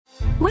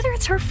Whether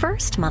it's her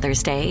first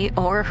Mother's Day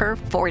or her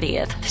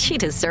 40th, she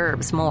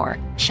deserves more.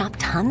 Shop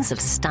tons of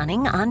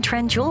stunning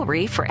on-trend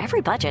jewelry for every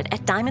budget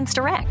at Diamonds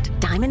Direct.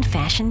 Diamond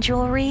fashion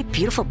jewelry,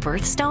 beautiful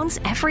birthstones,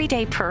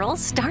 everyday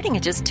pearls starting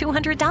at just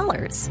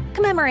 $200.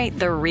 Commemorate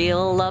the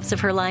real loves of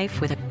her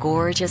life with a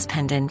gorgeous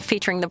pendant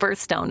featuring the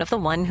birthstone of the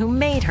one who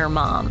made her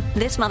mom.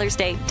 This Mother's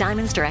Day,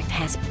 Diamonds Direct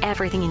has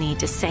everything you need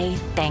to say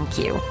thank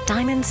you.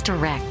 Diamonds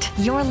Direct.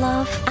 Your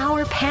love,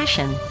 our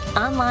passion.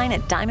 Online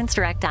at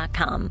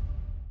diamondsdirect.com.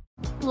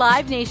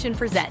 Live Nation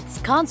presents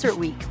Concert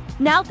Week.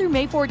 Now through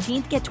May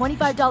 14th, get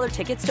 $25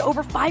 tickets to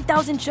over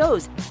 5,000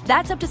 shows.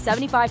 That's up to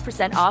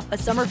 75% off a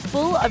summer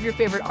full of your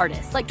favorite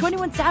artists like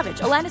 21 Savage,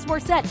 Alanis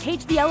Morissette,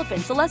 Cage the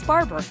Elephant, Celeste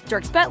Barber,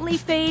 Dierks Bentley,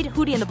 Fade,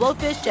 Hootie and the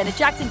Blowfish, Janet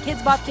Jackson,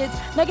 Kids Bop Kids,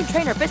 Meghan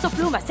Trainor, Peso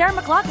Pluma, Sarah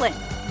McLachlan.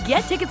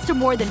 Get tickets to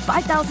more than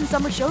 5,000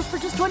 summer shows for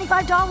just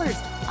 $25.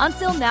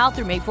 Until now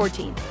through May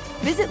 14th.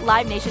 Visit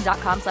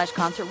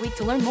LiveNation.com/Concert Week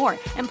to learn more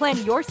and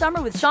plan your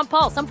summer with Sean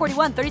Paul, Sum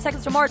 41, 30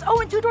 Seconds to Mars,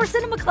 and Two Door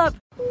Cinema Club.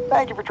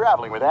 Thank you for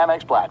traveling with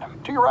Amex Platinum.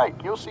 To your right,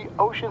 you'll see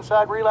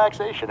oceanside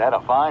relaxation at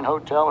a fine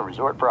hotel and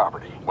resort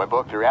property. When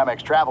booked through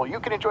Amex Travel, you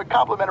can enjoy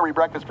complimentary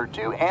breakfast for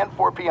 2 and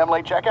 4 p.m.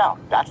 late checkout.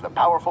 That's the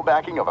powerful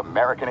backing of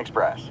American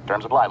Express.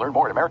 Terms apply. Learn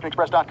more at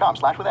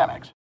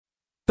americanexpress.com/withAmex.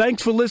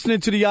 Thanks for listening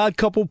to the Odd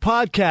Couple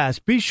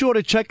podcast. Be sure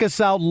to check us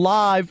out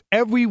live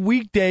every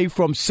weekday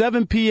from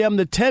 7 p.m.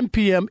 to 10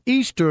 p.m.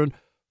 Eastern,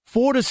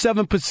 4 to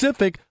 7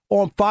 Pacific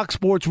on Fox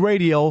Sports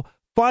Radio.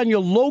 Find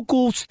your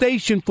local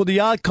station for the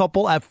Odd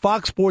Couple at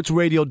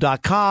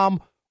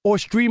foxsportsradio.com or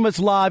stream us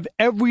live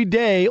every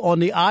day on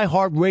the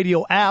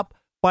iHeartRadio app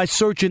by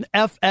searching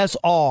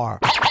FSR.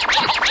 Now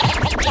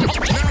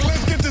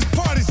let's get this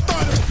party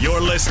started.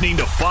 You're listening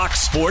to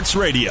Fox Sports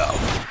Radio.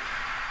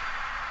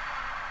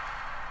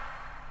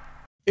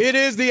 It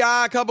is the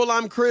Odd Couple.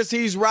 I'm Chris.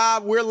 He's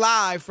Rob. We're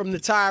live from the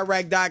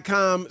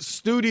TireRack.com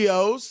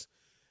studios.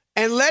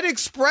 And let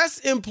Express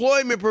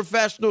Employment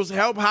Professionals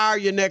help hire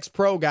your next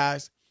pro,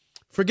 guys.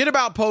 Forget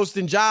about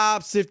posting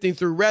jobs, sifting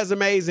through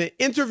resumes, and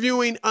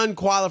interviewing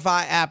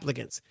unqualified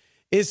applicants.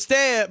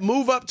 Instead,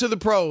 move up to the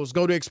pros.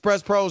 Go to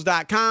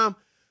expresspros.com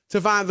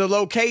to find the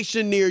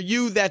location near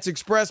you. That's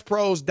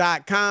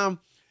expresspros.com.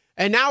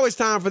 And now it's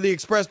time for the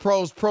Express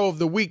Pros Pro of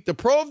the Week. The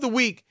Pro of the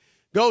Week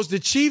goes to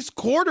Chiefs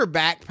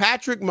quarterback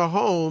Patrick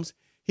Mahomes.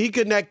 He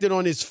connected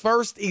on his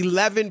first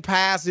 11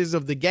 passes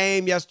of the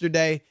game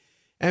yesterday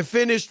and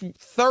finished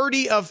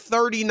 30 of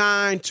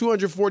 39,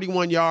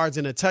 241 yards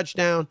and a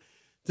touchdown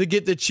to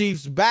get the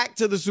Chiefs back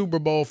to the Super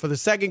Bowl for the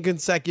second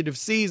consecutive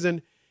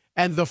season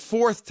and the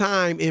fourth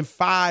time in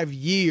 5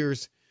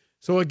 years.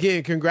 So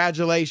again,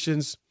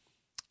 congratulations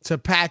to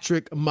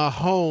Patrick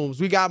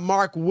Mahomes. We got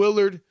Mark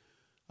Willard,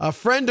 a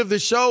friend of the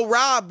show.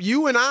 Rob,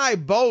 you and I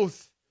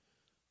both,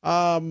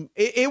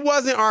 it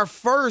wasn't our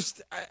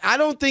first. I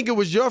don't think it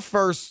was your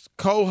first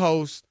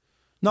co-host.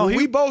 No,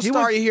 we both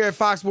started here at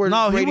Fox Sports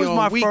Radio he was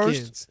my on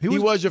weekends. First. He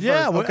was your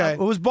first. Yeah, okay. It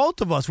was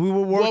both of us. We were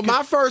working. Well,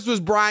 my first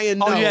was Brian.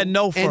 No,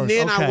 No first. And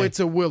then okay. I went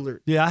to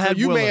Willard. Yeah, I had. So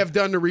you Willard. may have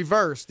done the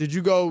reverse. Did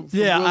you go?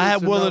 Yeah, Willard I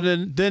had to Willard No?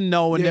 and then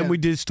No, and then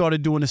we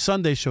started doing a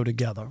Sunday show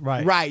together.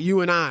 Right. Right.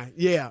 You and I.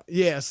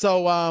 Yeah.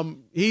 So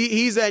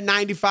he's at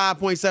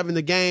 95.7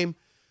 The Game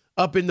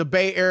up in the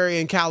Bay Area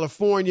in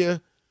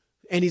California.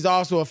 And he's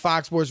also a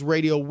Fox Sports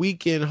Radio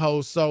weekend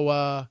host.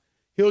 So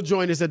he'll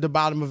join us at the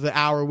bottom of the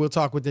hour. We'll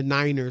talk with the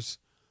Niners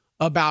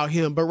about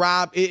him. But,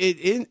 Rob,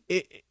 it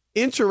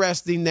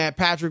interesting that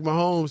Patrick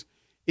Mahomes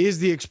is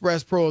the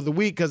Express Pro of the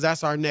Week because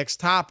that's our next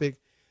topic.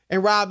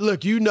 And, Rob,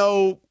 look, you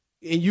know,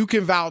 and you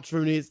can vouch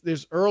for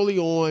this early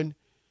on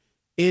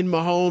in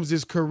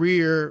Mahomes'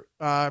 career,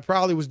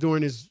 probably was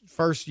during his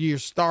first year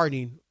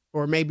starting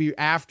or maybe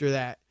after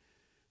that,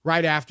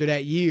 right after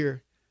that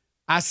year.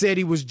 I said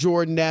he was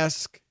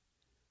Jordan-esque.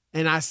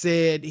 And I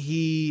said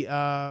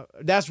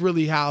that's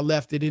really how I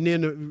left it. And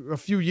then a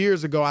few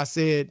years ago, I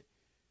said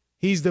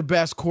he's the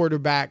best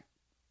quarterback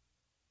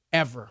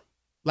ever.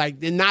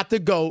 Like, and not the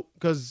GOAT,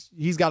 because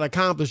he's got to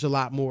accomplish a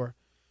lot more.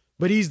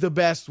 But he's the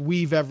best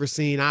we've ever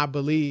seen, I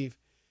believe.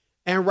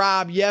 And,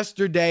 Rob,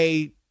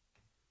 yesterday,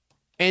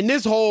 and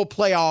this whole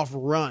playoff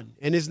run,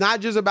 and it's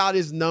not just about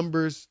his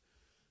numbers,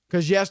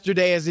 because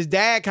yesterday, as his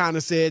dad kind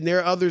of said, and there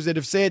are others that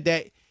have said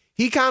that,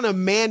 he kind of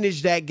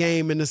managed that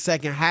game in the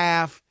second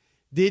half.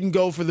 Didn't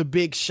go for the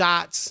big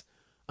shots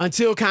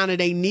until kind of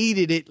they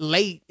needed it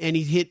late, and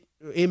he hit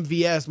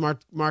MVS,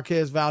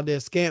 Marquez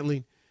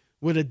Valdez-Scantling,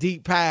 with a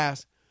deep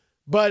pass.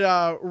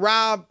 But,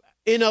 Rob,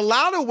 in a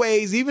lot of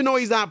ways, even though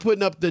he's not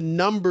putting up the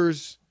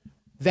numbers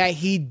that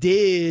he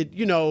did,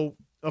 you know,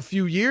 a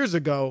few years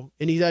ago,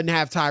 and he doesn't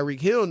have Tyreek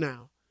Hill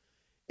now,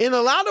 in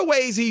a lot of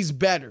ways he's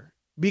better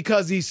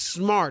because he's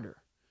smarter.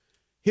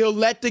 He'll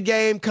let the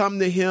game come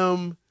to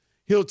him.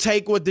 He'll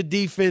take what the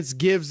defense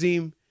gives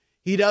him.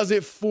 He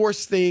doesn't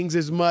force things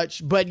as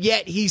much, but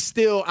yet he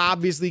still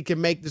obviously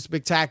can make the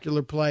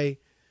spectacular play.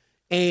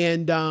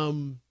 And,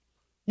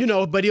 you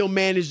know, but he'll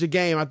manage the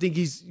game. I think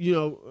he's, you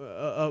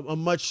know, a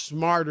much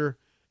smarter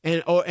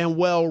and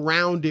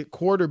well-rounded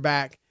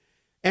quarterback.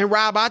 And,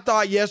 Rob, I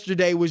thought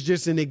yesterday was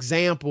just an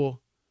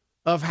example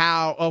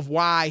of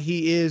why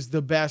he is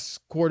the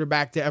best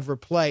quarterback to ever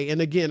play.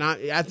 And again,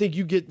 I think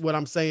you get what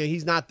I'm saying.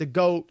 He's not the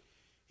GOAT.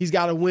 He's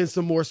got to win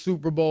some more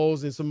Super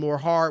Bowls and some more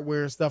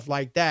hardware and stuff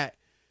like that.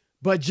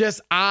 But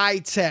just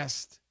eye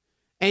test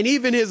and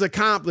even his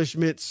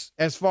accomplishments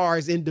as far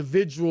as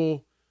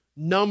individual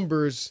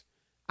numbers,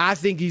 I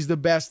think he's the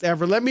best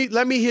ever. Let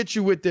me hit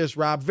you with this,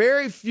 Rob.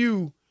 Very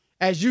few,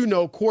 as you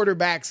know,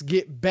 quarterbacks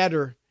get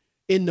better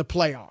in the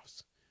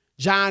playoffs.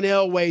 John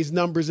Elway's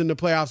numbers in the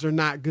playoffs are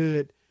not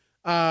good.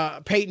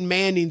 Peyton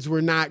Manning's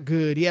were not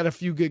good. He had a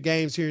few good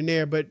games here and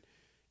there, but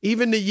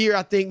even the year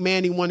I think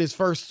Manning won his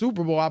first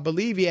Super Bowl, I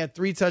believe he had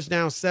 3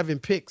 touchdowns, 7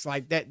 picks,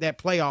 like that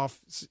playoff,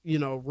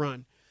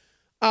 run.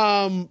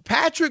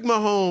 Patrick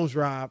Mahomes,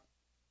 Rob,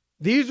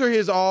 these are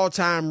his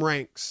all-time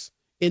ranks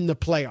in the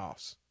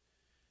playoffs.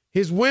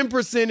 His win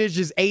percentage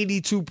is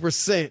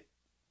 82%,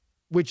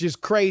 which is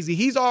crazy.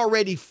 He's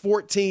already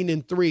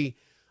 14-3.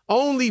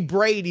 Only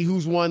Brady,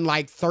 who's won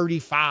like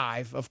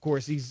 35. Of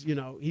course, he's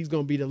going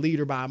to be the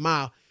leader by a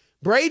mile.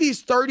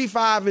 Brady's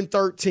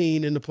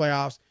 35-13 in the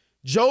playoffs.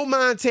 Joe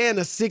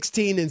Montana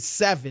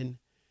 16-7,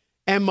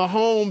 and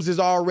Mahomes is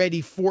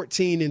already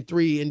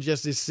 14-3 in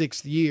just his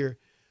 6th year.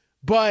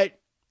 But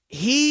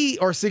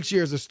 6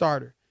 years as a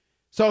starter.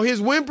 So his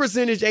win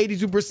percentage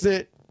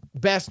 82%,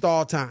 best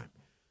all time.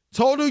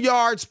 Total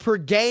yards per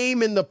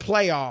game in the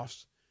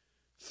playoffs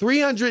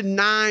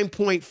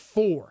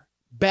 309.4,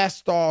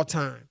 best all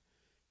time.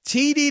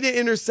 TD to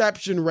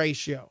interception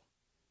ratio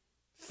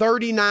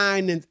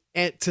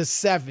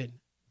 39-7,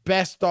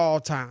 best all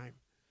time.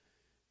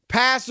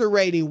 Passer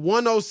rating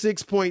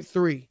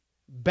 106.3,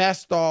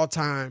 best all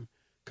time.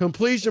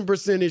 Completion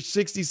percentage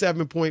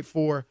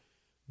 67.4,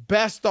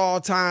 best all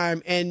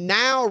time. And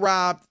now,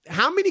 Rob,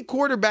 how many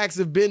quarterbacks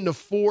have been to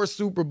 4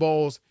 Super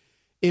Bowls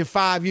in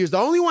 5 years? The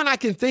only one I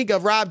can think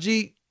of, Rob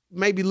G,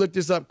 maybe look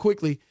this up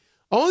quickly.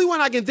 Only one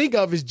I can think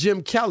of is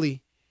Jim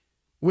Kelly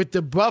with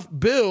the Buff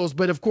Bills,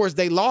 but of course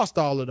they lost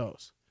all of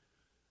those.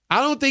 I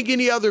don't think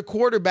any other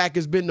quarterback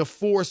has been to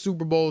 4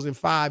 Super Bowls in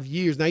 5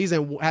 years. Now,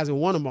 hasn't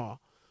won them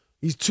all.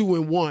 He's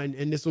 2-1,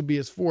 and this will be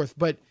his 4th.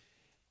 But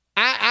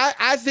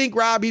I think,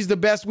 Rob, he's the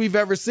best we've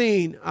ever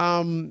seen.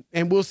 And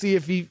we'll see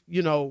if he,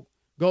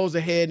 goes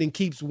ahead and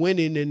keeps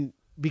winning and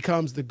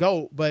becomes the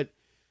GOAT. But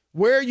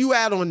where are you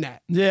at on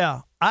that?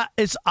 Yeah.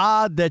 It's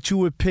odd that you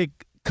would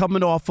pick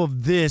coming off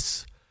of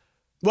this.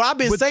 Well, I've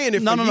been saying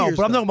it for years. No,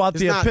 but I'm talking about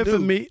the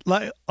epiphany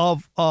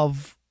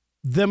of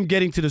them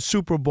getting to the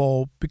Super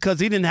Bowl because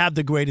he didn't have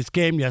the greatest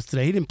game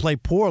yesterday. He didn't play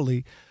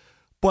poorly.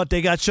 But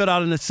they got shut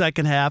out in the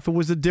second half. It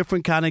was a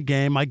different kind of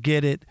game. I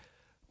get it.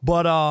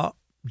 But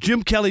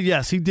Jim Kelly,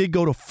 yes, he did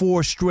go to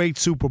 4 straight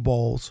Super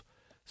Bowls.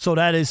 So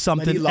that is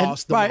something. But he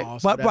lost them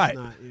all. So right.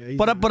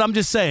 But I'm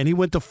just saying, he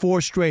went to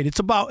 4 straight. It's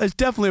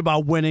definitely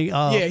about winning.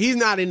 He's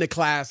not in the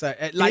class.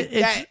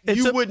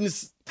 You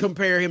wouldn't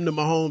compare him to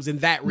Mahomes in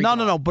that regard.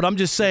 No. But I'm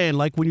just saying,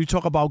 like when you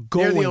talk about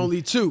going. They're the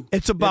only two.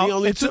 It's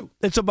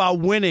about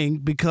winning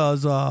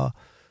because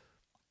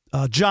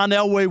John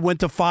Elway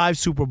went to 5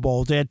 Super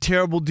Bowls. They had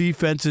terrible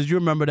defenses. You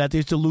remember that. They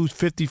used to lose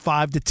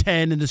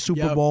 55-10 in the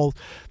Super Bowl.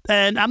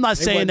 And I'm not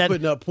saying that.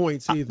 Putting up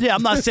points either. Yeah,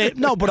 I'm not saying.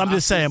 No, but I'm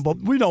just saying. But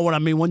we know what I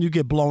mean. When you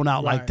get blown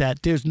out like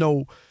that, there's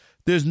no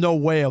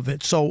way of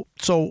it. So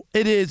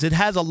it is. It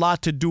has a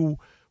lot to do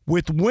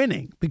with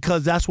winning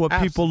because that's what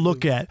people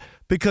look at.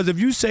 Because if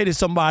you say to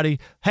somebody,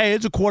 hey,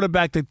 it's a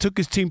quarterback that took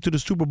his team to the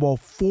Super Bowl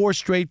 4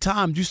 straight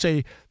times, you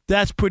say,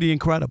 that's pretty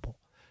incredible.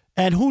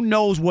 And who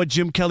knows what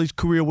Jim Kelly's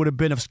career would have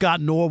been if Scott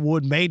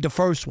Norwood made the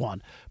first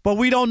one. But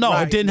we don't know.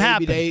 Right. It didn't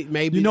happen.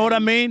 You know what I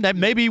mean? That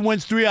maybe he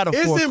wins 3 out of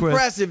 4, It's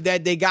impressive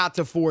that they got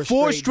to 4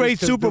 straight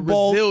Super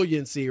Bowl.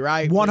 Resiliency,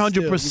 right?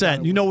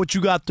 100%. You know what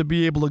you got to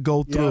be able to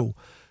go through. Yep.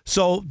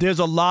 So there's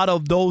a lot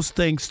of those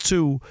things,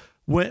 too,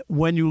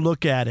 when you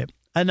look at it.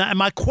 And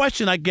my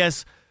question, I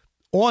guess,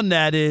 on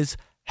that is,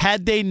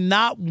 had they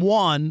not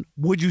won,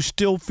 would you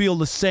still feel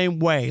the same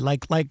way?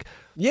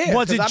 Yeah,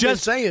 was it I've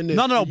just been saying this?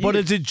 No. But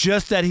is it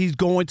just that he's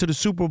going to the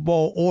Super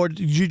Bowl, or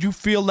did you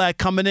feel that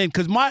coming in?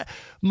 Because my.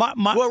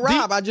 Well,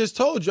 Rob, I just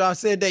told you. I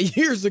said that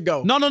years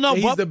ago. No.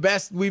 He's the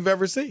best we've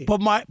ever seen. But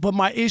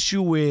my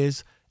issue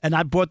is, and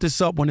I brought this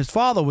up when his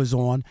father was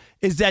on,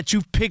 is that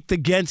you've picked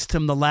against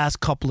him the last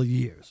couple of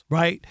years,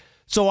 right?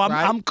 So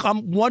I'm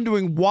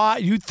wondering why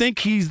you think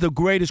he's the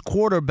greatest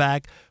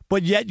quarterback,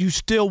 but yet you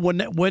still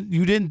when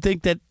you didn't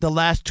think that the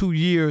last 2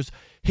 years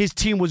his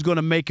team was going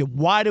to make it.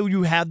 Why did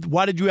you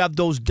have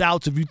those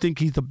doubts if you think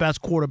he's the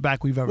best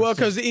quarterback we've ever seen? Well,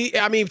 because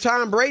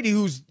Tom Brady,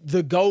 who's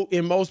the GOAT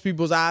in most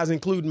people's eyes,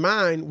 including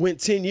mine, went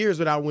 10 years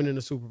without winning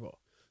the Super Bowl.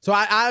 So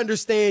I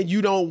understand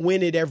you don't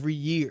win it every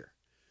year,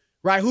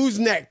 right? Who's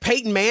next?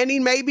 Peyton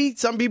Manning, maybe.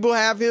 Some people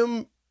have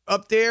him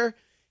up there.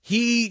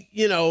 He,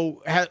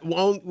 had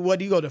won, what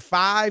did he go to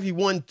 5? He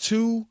won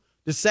 2.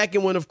 The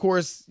second one, of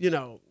course,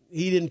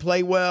 he didn't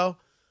play well.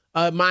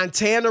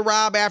 Montana,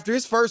 Rob, after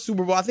his first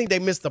Super Bowl, I think they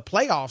missed the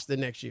playoffs the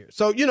next year.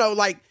 So,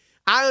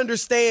 I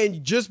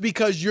understand just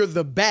because you're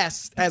the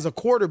best as a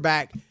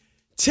quarterback,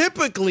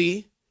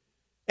 typically,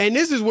 and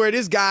this is where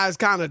this guy's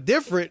kind of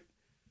different,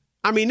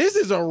 I mean, this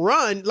is a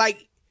run.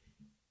 Like,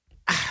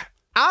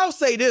 I'll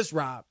say this,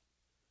 Rob.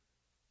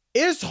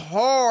 It's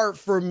hard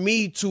for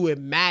me to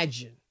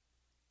imagine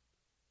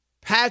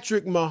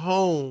Patrick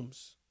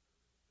Mahomes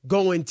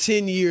going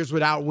 10 years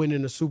without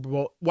winning a Super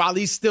Bowl while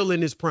he's still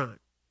in his prime.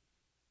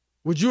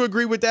 Would you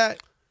agree with that?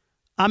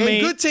 I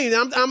mean, good teams.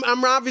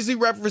 I'm obviously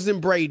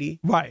referencing Brady,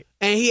 right?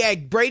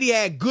 And Brady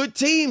had good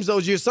teams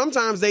those years.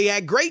 Sometimes they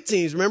had great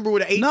teams. Remember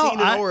with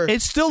 18-0?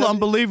 It's still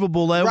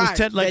unbelievable that right,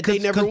 it was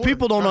because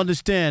people don't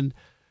understand.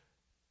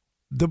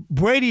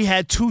 Brady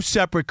had two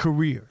separate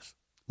careers.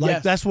 Like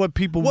yes. That's what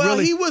people well,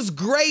 really. He was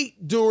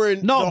great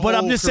during. No, the but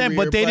whole I'm just career, saying.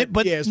 But they didn't.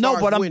 But yeah,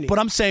 no, but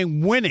I'm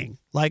saying winning.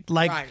 Like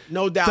right.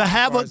 No doubt.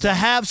 To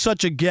have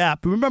such a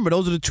gap. Remember,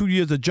 those are the 2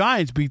 years the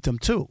Giants beat them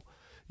too.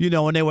 You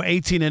know, and they were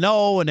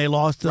 18-0, and they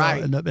lost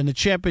in the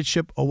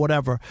championship or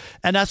whatever.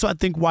 And that's what I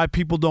think why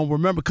people don't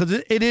remember, because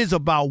it is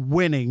about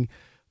winning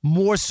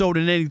more so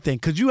than anything.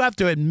 Because you have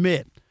to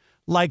admit,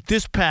 like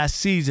this past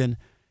season,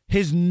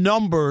 his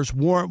numbers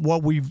weren't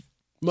what we've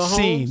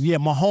seen. Yeah,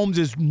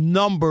 Mahomes'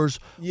 numbers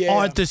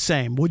aren't the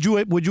same. Would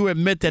you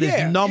admit that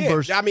his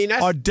numbers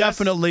are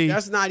definitely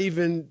that's not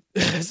even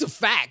that's a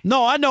fact.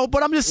 No, I know,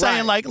 but I'm just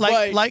saying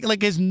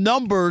like his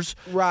numbers,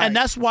 right. And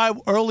that's why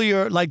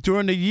earlier, like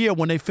during the year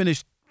when they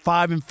finished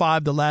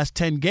 5-5 the last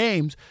 10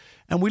 games,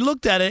 and we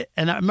looked at it,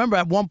 and I remember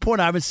at one point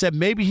I even said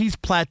maybe he's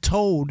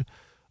plateaued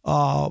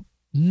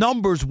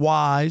numbers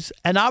wise,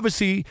 and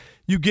obviously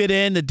you get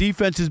in, the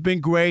defense has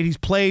been great, he's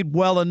played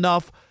well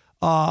enough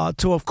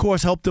to of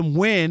course help them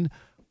win,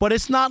 but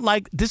it's not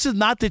like this is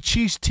not the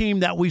Chiefs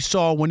team that we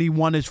saw when he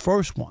won his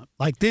first one.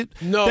 Like they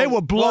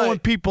were blowing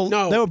people.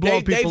 No, they were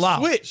blowing people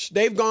out. They've switched.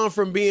 They've gone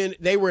from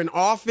they were an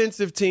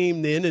offensive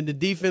team then, and the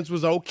defense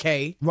was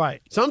okay. Right.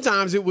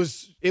 Sometimes it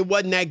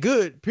wasn't that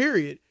good.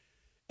 Period.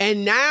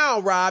 And now,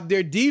 Rob,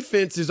 their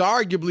defense is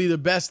arguably the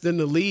best in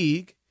the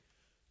league.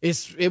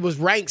 It was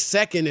ranked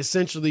second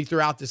essentially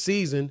throughout the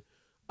season,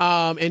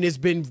 and it's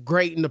been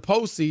great in the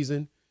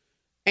postseason.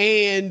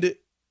 And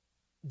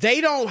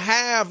they don't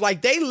have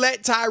they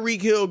let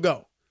Tyreek Hill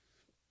go.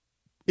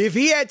 If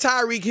he had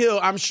Tyreek Hill,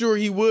 I'm sure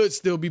he would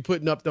still be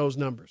putting up those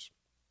numbers.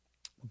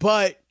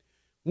 But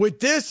with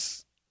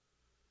this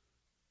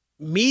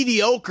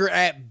mediocre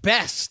at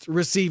best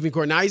receiving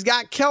core, now he's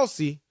got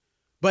Kelsey,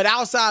 but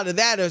outside of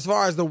that, as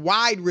far as the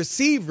wide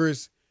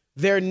receivers,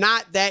 they're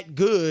not that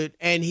good,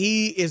 and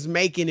he is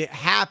making it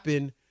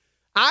happen.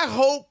 I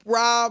hope,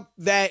 Rob,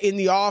 that in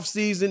the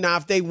offseason, now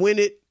if they win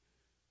it,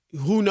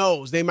 who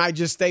knows? They might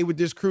just stay with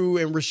this crew,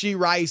 and Rashee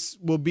Rice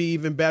will be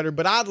even better.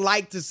 But I'd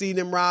like to see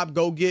them, Rob,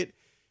 go get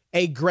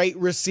a great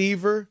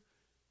receiver,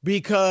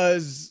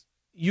 because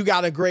you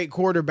got a great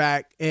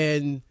quarterback,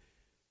 and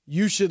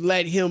you should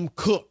let him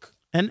cook.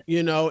 And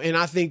and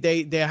I think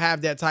they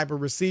have that type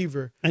of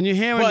receiver. And you're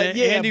hearing that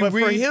Andy Reid,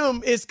 for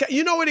him, it's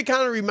what it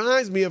kind of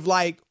reminds me of,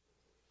 like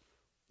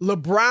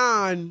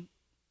LeBron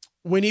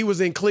when he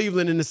was in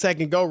Cleveland in the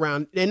second go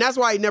round, and that's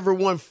why he never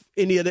won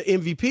any of the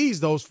MVPs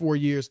those 4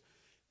 years.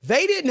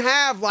 They didn't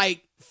have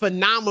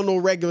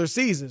phenomenal regular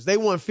seasons. They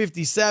won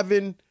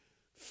 57,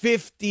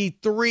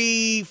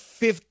 53,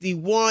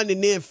 51,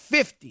 and then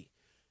 50.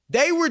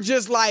 They were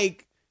just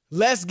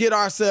let's get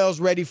ourselves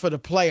ready for the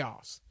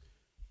playoffs.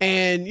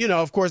 And,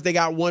 of course, they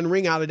got one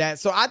ring out of that.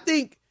 So I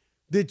think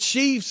the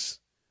Chiefs,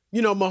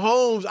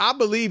 Mahomes, I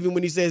believe him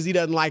when he says he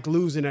doesn't like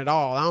losing at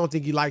all. I don't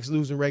think he likes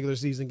losing regular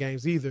season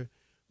games either.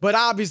 But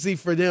obviously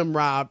for them,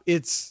 Rob,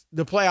 it's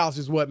the playoffs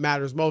is what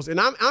matters most. And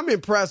I'm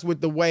impressed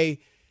with the way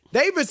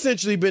they've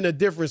essentially been a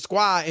different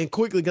squad. And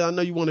quickly, because I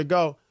know you want to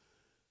go,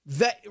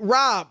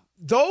 Rob,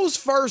 those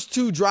first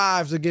two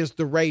drives against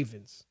the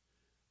Ravens,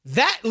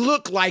 that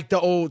looked like the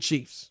old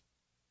Chiefs.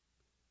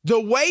 The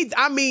way,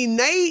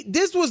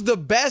 this was the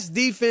best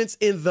defense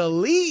in the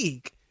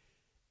league,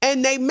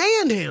 and they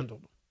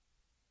manhandled them.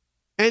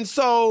 And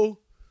so,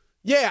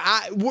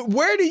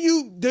 where do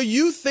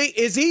you think,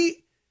 is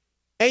he,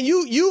 and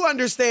you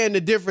understand the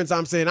difference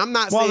I'm saying. I'm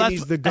not saying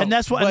he's the GOAT, and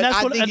that's what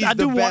I think he's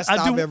the best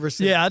I've ever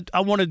seen. Yeah,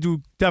 I want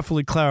to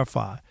definitely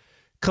clarify,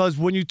 because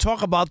when you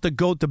talk about the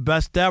GOAT, the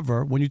best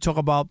ever, when you talk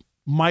about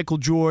Michael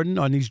Jordan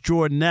or these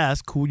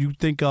Jordan-esque, who you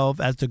think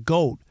of as the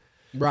GOAT,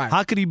 right?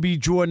 How could he be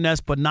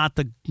Jordan-esque but not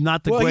the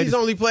greatest? Well, he's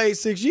only played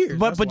 6 years.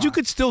 But you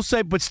could still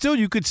say,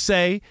 you could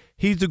say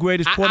he's the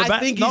greatest quarterback. I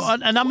think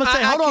and I'm gonna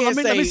say, hold on, let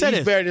me say this.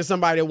 He's better than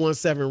somebody that won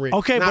 7 rings.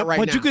 Okay,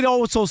 but you could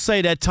also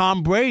say that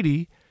Tom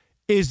Brady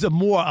is the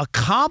more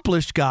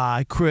accomplished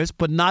guy, Chris,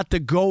 but not the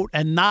GOAT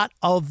and not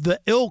of the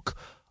ilk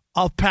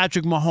of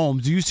Patrick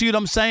Mahomes. Do you see what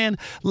I'm saying?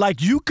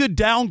 You could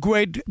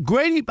downgrade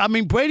Brady.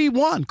 Brady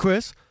won,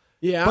 Chris.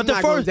 Yeah, I'm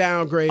not going to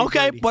downgrade.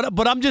 Okay, Brady.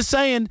 but I'm just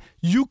saying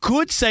you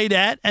could say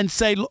that and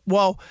say,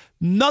 well,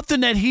 nothing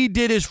that he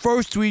did his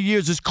first 3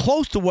 years is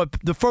close to what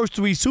the first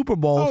 3 Super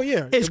Bowls. Oh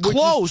yeah, it's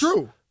close. Is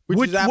true.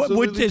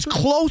 Which is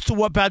close to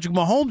what Patrick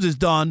Mahomes has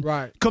done,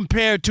 right,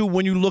 compared to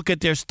when you look at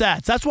their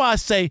stats. That's why I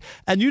say,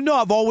 and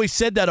I've always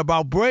said that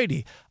about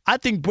Brady. I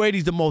think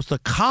Brady's the most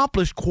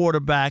accomplished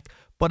quarterback,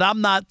 but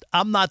I'm not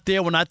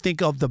there when I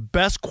think of the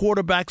best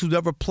quarterbacks who's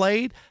ever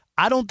played.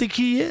 I don't think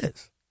he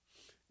is.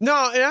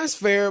 No, that's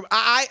fair.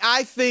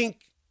 I think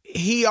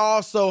he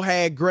also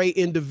had great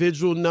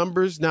individual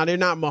numbers. Now, they're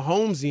not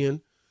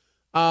Mahomesian.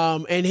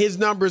 And his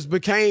numbers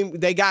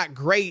got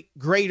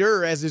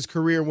greater as his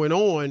career went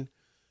on.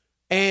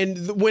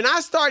 And when I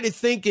started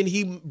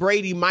thinking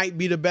Brady might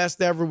be the best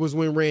ever was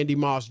when Randy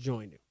Moss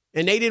joined him.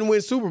 And they didn't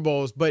win Super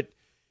Bowls, but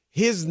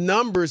his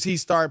numbers he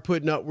started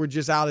putting up were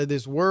just out of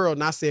this world.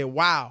 And I said,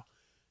 wow,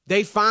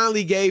 they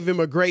finally gave him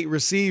a great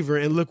receiver,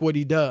 and look what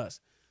he does.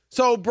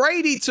 So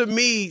Brady, to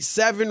me,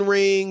 7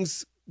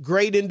 rings,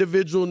 great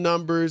individual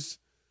numbers.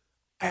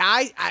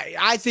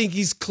 I think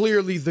he's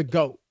clearly the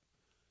GOAT.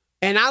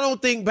 And I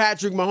don't think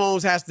Patrick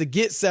Mahomes has to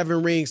get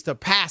 7 rings to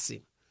pass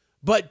him.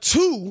 But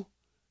 2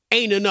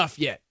 ain't enough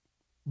yet.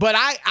 But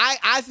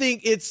I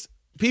think it's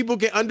people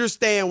can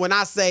understand when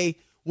I say,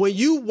 when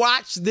you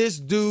watch this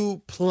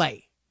dude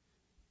play,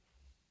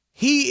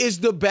 he is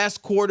the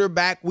best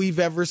quarterback we've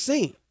ever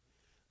seen.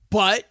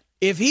 But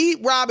if he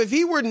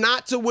were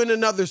not to win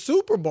another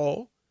Super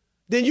Bowl,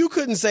 then you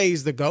couldn't say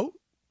he's the GOAT.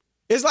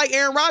 It's like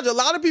Aaron Rodgers. A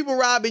lot of people,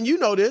 Rob, and you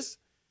know this,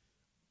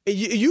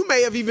 you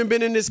may have even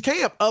been in this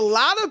camp. A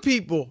lot of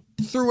people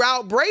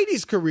throughout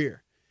Brady's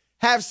career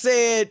have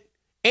said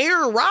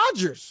Aaron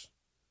Rodgers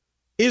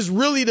is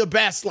really the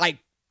best,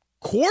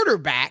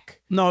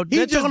 quarterback. No,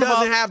 he just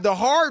doesn't have the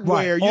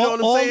hardware. Right. You know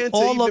what I'm saying?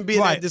 To even be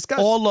in that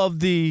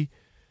discussion.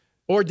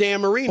 Or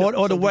Dan Marino.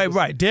 Or the way,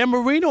 right. Dan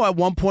Marino at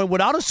one point,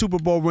 without a Super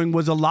Bowl ring,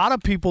 a lot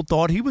of people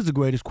thought he was the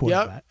greatest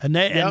quarterback. Yep.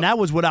 And that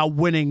was without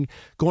winning,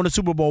 going to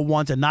Super Bowl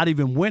once and not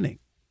even winning.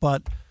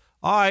 But,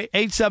 all right,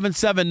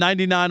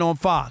 877-99 on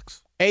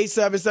Fox.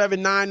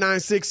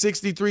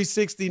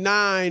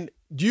 877-996-6369.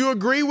 Do you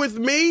agree with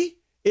me?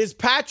 Is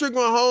Patrick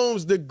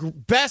Mahomes the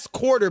best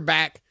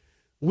quarterback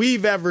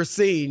we've ever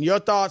seen? Your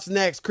thoughts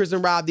next. Chris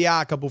and Rob, The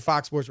Odd Couple,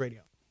 Fox Sports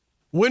Radio.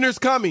 Winter's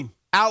coming.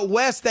 Out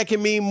west, that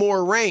can mean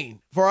more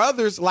rain. For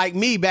others, like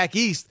me back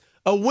east,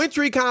 a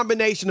wintry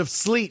combination of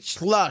sleet,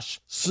 slush,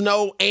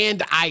 snow,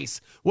 and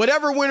ice.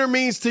 Whatever winter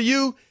means to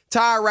you,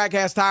 Tire Rack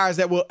has tires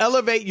that will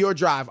elevate your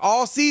drive.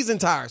 All season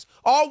tires,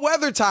 all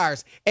weather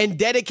tires, and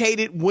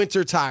dedicated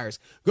winter tires.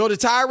 Go to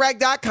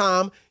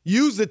TireRack.com,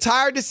 use the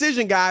Tire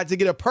Decision Guide to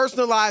get a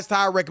personalized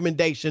tire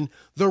recommendation,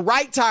 the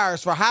right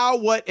tires for how,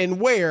 what,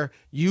 and where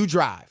you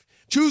drive.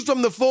 Choose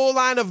from the full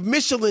line of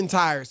Michelin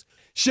tires,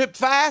 shipped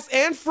fast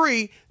and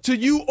free to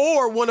you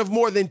or one of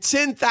more than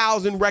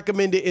 10,000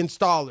 recommended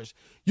installers.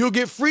 You'll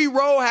get free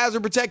roll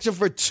hazard protection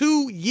for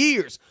 2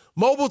 years.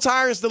 Mobile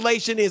tire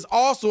installation is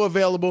also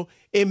available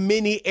in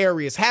many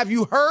areas. Have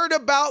you heard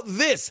about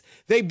this?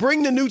 They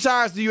bring the new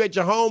tires to you at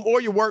your home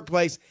or your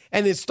workplace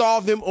and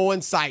install them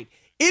on site.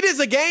 It is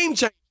a game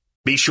changer.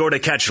 Be sure to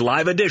catch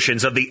live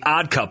editions of The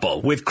Odd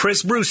Couple with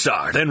Chris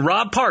Broussard and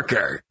Rob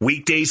Parker.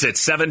 Weekdays at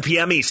 7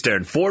 p.m.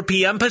 Eastern, 4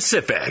 p.m.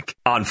 Pacific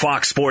on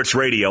Fox Sports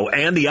Radio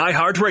and the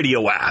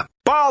iHeartRadio app.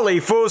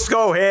 Paulie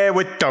Fusco here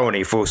with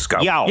Tony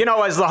Fusco. Yo. You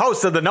know, as the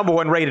host of the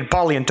 #1 rated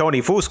Paulie and Tony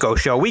Fusco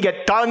show, we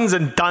get tons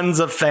and tons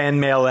of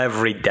fan mail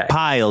every day.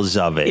 Piles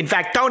of it. In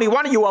fact, Tony,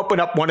 why don't you open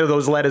up one of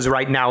those letters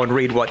right now and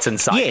read what's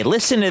inside? Yeah,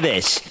 listen to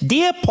this.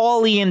 Dear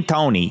Paulie and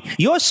Tony,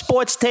 your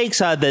sports takes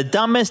are the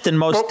dumbest and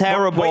most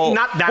terrible... Wait,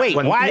 not that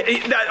one. What?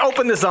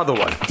 Open this other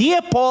one.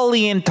 Dear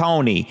Paulie and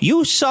Tony,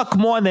 you suck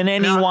more than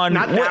anyone...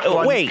 Not that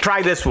one. Wait.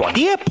 Try this one.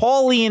 Dear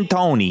Paulie and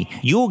Tony,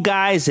 you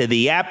guys are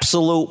the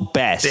absolute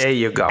best. There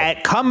you go.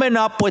 At coming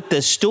up with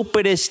the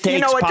stupidest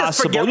takes possible.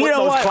 Just forget what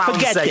those clowns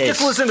Forget say. this.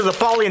 Just listen to the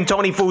Paulie and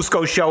Tony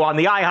Fusco show on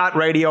the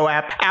iHeartRadio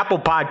app, Apple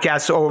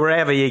Podcasts, or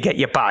wherever you get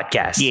your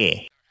podcasts.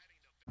 Yeah.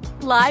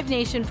 Live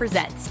Nation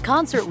presents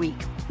Concert Week.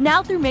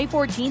 Now through May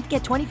 14th,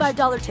 get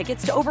 $25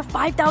 tickets to over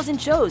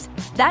 5,000 shows.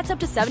 That's up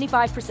to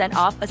 75%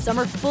 off a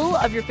summer full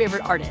of your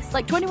favorite artists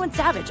like 21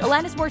 Savage,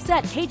 Alanis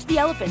Morissette, Cage the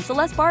Elephant,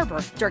 Celeste Barber,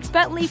 Dierks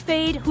Bentley,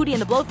 Fade, Hootie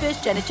and the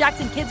Blowfish, Janet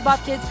Jackson, Kids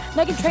Bop Kids,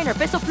 Meghan Trainor,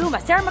 Peso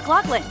Pluma, Sarah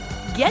McLachlan.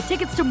 Get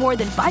tickets to more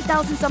than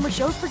 5,000 summer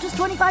shows for just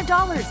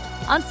 $25.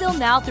 Until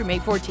now through May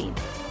 14th.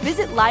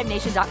 Visit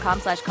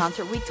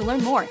LiveNation.com/Concert Week to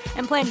learn more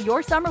and plan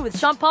your summer with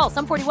Sean Paul,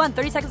 Sum 41,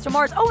 30 Seconds to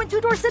Mars, and Two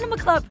Door Cinema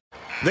Club.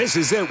 This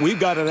is it. We've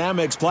got an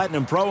Amex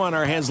Platinum Pro on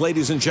our hands,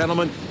 ladies and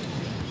gentlemen.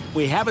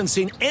 We haven't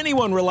seen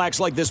anyone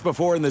relax like this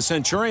before in the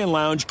Centurion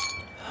Lounge.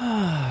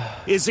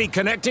 Is he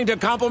connecting to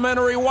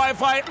complimentary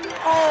Wi-Fi?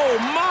 Oh,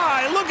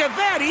 my. Look at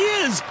that. He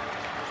is.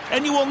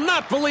 And you will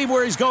not believe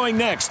where he's going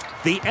next.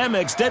 The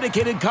Amex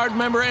dedicated card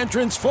member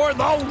entrance for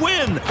the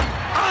win.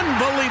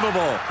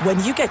 Unbelievable.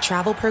 When you get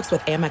travel perks with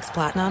Amex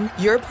Platinum,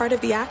 you're part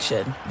of the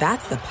action.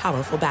 That's the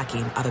powerful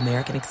backing of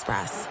American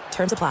Express.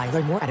 Terms apply.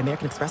 Learn more at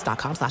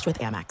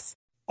americanexpress.com/withAmex.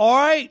 All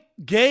right,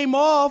 game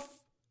off.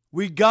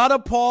 We got to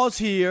pause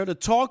here to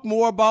talk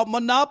more about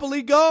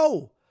Monopoly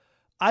Go.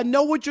 I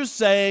know what you're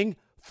saying.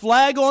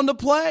 Flag on the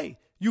play.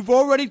 You've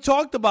already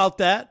talked about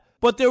that.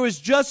 But there is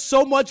just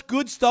so much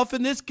good stuff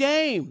in this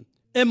game.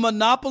 In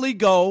Monopoly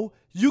Go,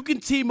 you can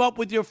team up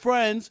with your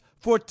friends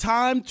for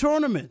timed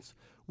tournaments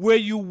where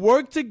you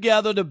work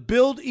together to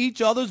build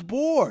each other's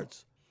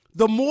boards.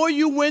 The more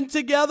you win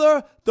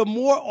together, the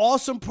more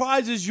awesome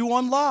prizes you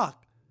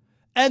unlock.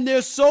 And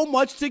there's so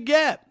much to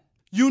get.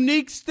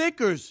 Unique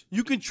stickers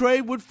you can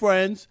trade with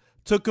friends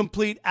to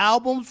complete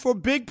albums for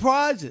big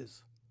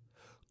prizes.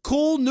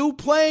 Cool new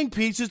playing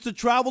pieces to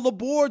travel the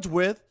boards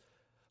with.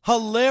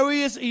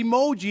 Hilarious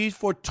emojis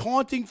for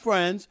taunting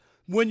friends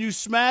when you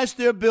smash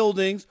their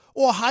buildings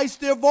or heist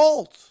their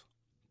vaults.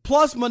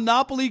 Plus,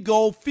 Monopoly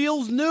Go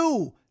feels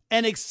new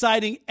and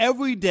exciting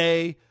every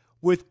day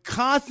with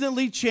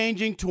constantly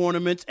changing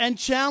tournaments and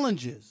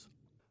challenges.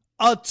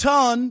 A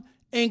ton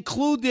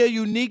include their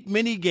unique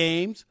mini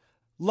games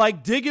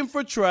like digging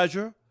for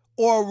treasure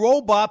or a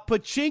robot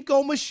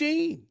pachinko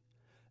machine.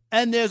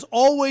 And there's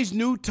always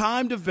new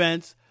timed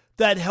events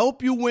that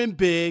help you win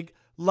big,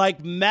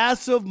 like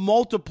massive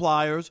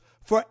multipliers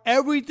for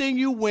everything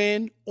you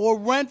win or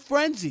rent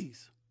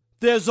frenzies.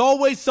 There's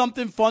always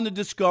something fun to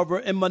discover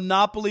in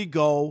Monopoly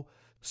Go,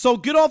 so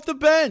get off the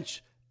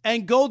bench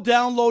and go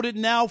download it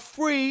now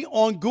free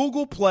on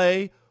Google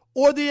Play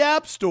or the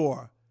App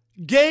Store.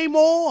 Game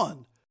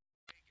on!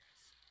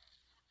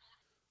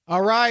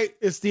 All right,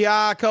 it's the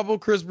Odd Couple,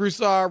 Chris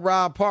Broussard,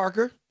 Rob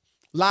Parker,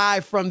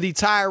 live from the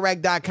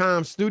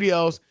TireRack.com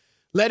studios.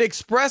 Let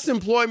Express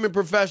Employment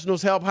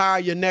Professionals help hire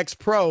your next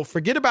pro.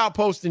 Forget about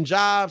posting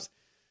jobs,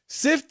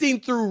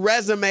 sifting through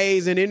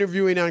resumes, and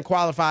interviewing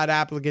unqualified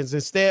applicants.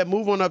 Instead,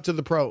 move on up to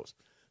the pros.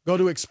 Go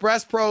to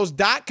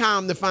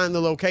expresspros.com to find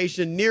the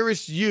location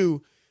nearest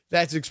you.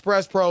 That's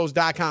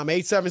expresspros.com.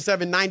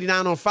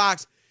 877-99 on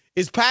Fox.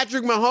 Is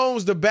Patrick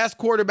Mahomes the best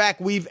quarterback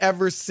we've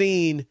ever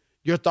seen?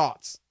 Your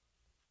thoughts?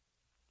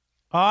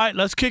 All right,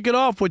 let's kick it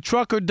off with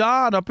Trucker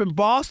Don up in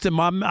Boston,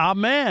 our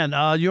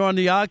man. You're on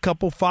the Odd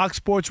Couple, Fox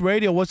Sports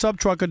Radio. What's up,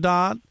 Trucker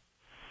Don?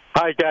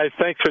 Hi, guys.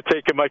 Thanks for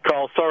taking my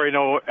call. Sorry,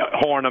 no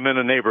horn. I'm in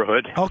a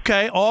neighborhood.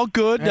 Okay, all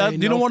good. Hey,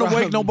 you don't want to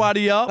wake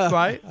nobody up,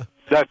 right?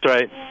 That's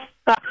right.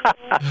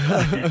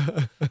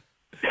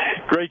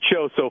 Great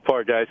show so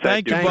far, guys.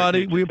 Thank you,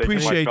 buddy. We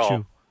appreciate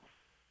you.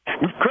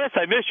 Chris,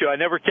 I miss you. I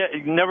never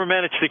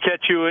managed to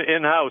catch you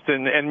in-house,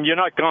 and you're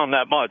not gone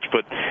that much,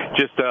 but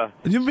just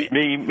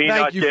me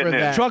not getting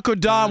in. Trucker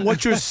Don,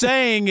 what you're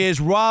saying is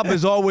Rob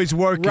is always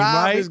working, Rob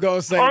right? is going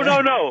to say Oh,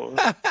 that. no.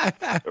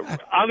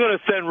 I'm going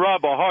to send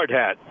Rob a hard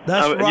hat.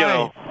 That's right. You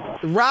know.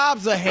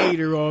 Rob's a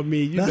hater on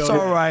me. That's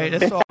all right.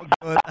 It's all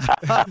good.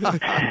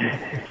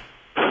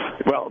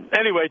 Well,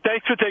 anyway,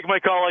 thanks for taking my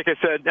call. Like I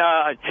said,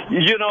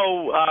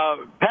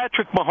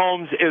 Patrick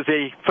Mahomes is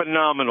a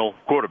phenomenal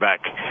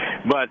quarterback,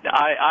 but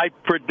I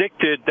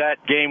predicted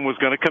that game was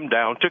going to come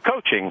down to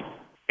coaching,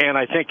 and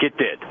I think it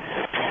did.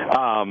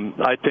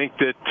 I think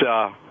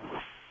that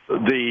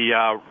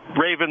the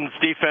Ravens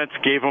defense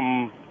gave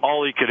him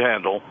all he could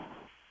handle.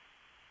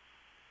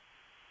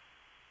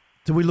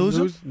 Did we lose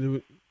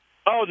him?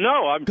 Oh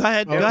no! Go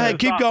ahead.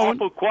 Keep going.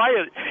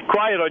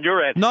 Quiet on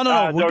your end.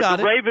 No. We got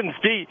it.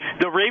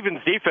 The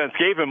Ravens defense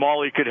gave him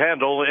all he could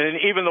handle, and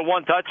even the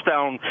one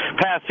touchdown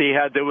pass he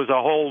had, there was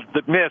a hole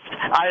that missed.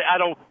 I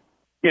don't,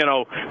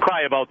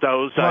 cry about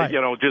those. Right.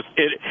 Just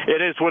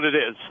it is what it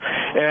is.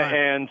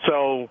 And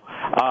so,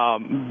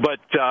 but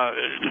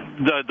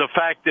the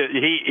fact that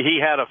he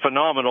had a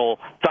phenomenal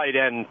tight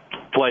end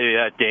play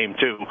that game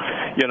too.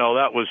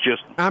 That was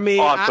just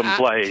awesome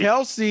play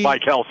by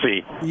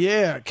Kelsey.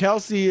 Yeah,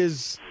 Kelsey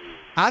is.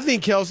 I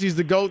think Kelsey's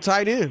the GOAT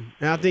tight end,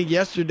 and I think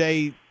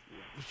yesterday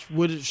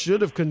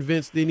should have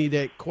convinced any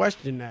that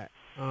questioned that.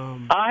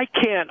 I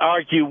can't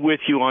argue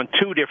with you on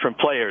two different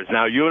players.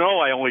 Now,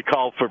 I only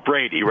called for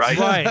Brady, right?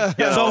 Right.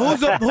 So who's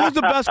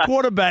the best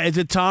quarterback? Is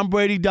it Tom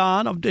Brady,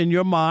 Don, in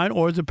your mind,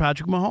 or is it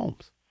Patrick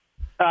Mahomes?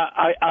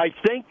 I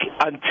think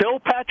until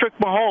Patrick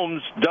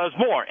Mahomes does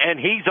more, and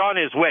he's on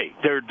his way.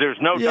 There's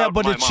no doubt. Yeah,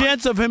 but in the my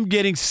chance of him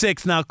getting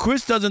 6. Now,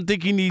 Chris doesn't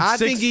think he needs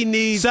 6. I think he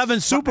needs 7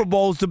 Super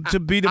Bowls to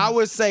be the. I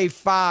would say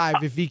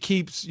 5 if he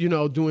keeps,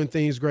 doing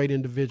things great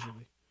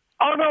individually.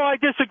 Oh, no, I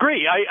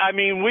disagree. I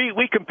mean,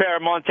 we compare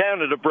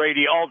Montana to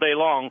Brady all day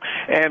long,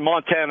 and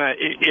Montana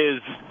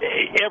is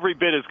every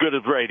bit as good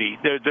as Brady.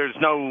 There's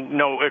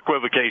no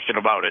equivocation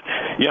about it,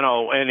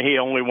 and he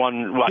only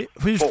won, what,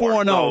 He's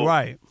 4-0,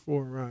 right.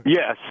 4, right.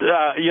 Yes,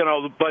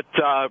 but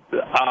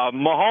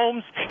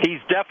Mahomes, he's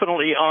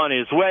definitely on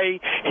his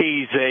way.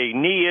 He's a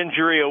knee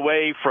injury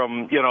away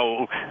from,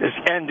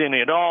 ending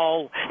it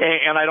all,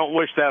 and I don't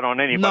wish that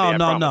on anybody.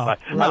 No.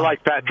 I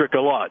like Patrick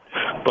a lot,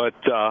 but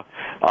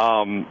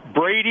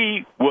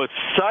Brady was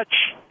such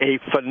a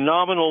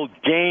phenomenal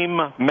game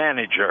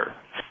manager.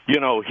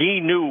 He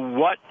knew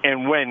what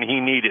and when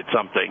he needed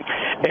something.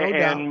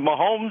 And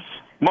Mahomes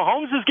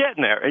is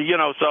getting there,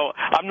 so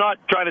I'm not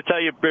trying to tell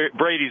you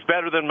Brady's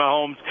better than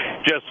Mahomes.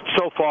 Just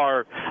so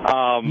far,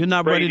 you're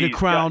not ready to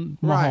crown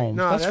Mahomes. Right.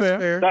 No, that's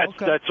fair.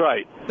 That's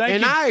right.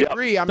 And I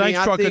agree. I mean,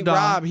 I think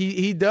Rob,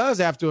 he does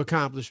have to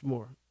accomplish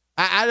more.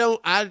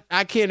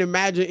 I can't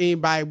imagine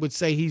anybody would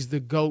say he's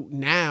the GOAT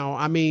now.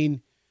 I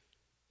mean,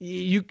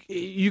 you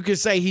could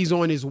say he's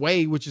on his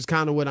way, which is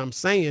kind of what I'm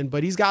saying,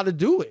 but he's got to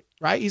do it,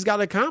 right? He's got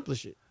to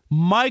accomplish it.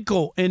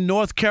 Michael in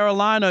North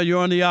Carolina, you're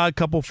on the Odd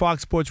Couple,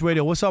 Fox Sports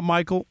Radio. What's up,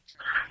 Michael?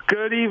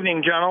 Good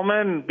evening,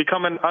 gentlemen.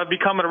 I've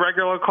become a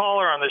regular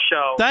caller on the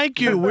show. Thank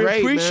you. We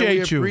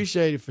appreciate you. We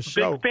appreciate it for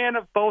sure. Big fan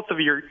of both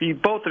of you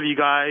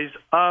guys.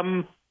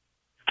 Well,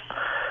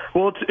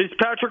 is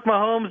Patrick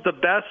Mahomes the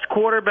best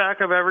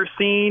quarterback I've ever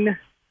seen?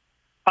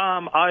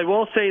 I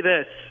will say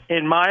this,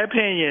 in my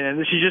opinion, and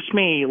this is just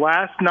me.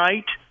 Last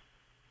night,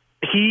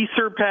 he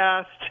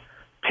surpassed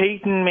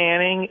Peyton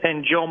Manning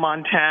and Joe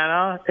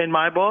Montana in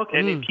my book,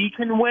 and if he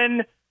can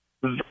win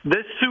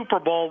this Super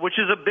Bowl, which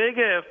is a big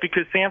if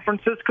because San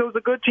Francisco's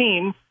a good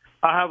team,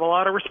 I have a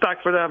lot of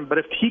respect for them, but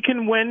if he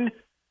can win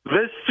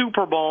this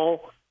Super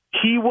Bowl,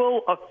 he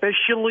will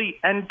officially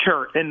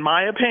enter, in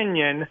my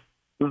opinion,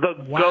 the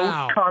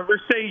GOAT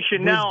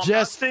conversation. Now,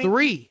 just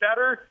 3.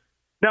 Better.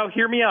 Now,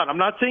 hear me out. I'm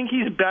not saying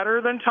he's better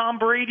than Tom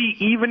Brady,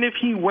 even if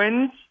he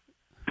wins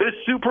this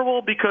Super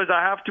Bowl, because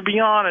I have to be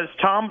honest,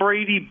 Tom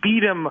Brady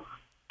beat him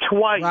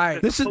twice.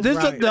 Right. Wait a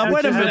minute.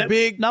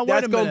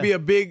 That's going to be a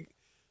big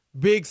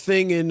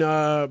thing in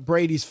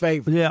Brady's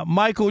favor. Yeah,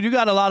 Michael, you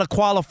got a lot of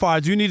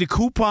qualifiers. You need a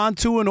coupon,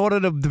 too, in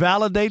order to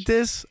validate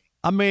this?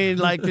 I mean,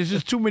 there's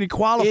just too many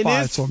qualifiers in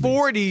his for me.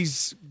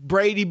 40s,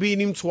 Brady beat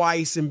him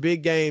twice in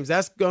big games.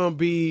 That's going to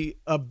be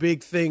a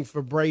big thing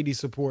for Brady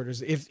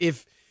supporters.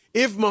 If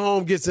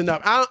Mahomes gets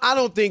enough. I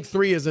don't think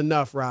 3 is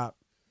enough, Rob.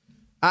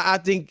 I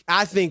think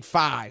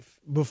 5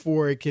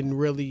 before it can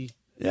really.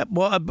 Yeah,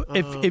 well,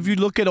 if you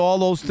look at all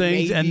those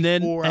things, and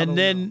then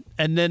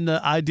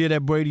the idea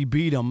that Brady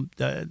beat him,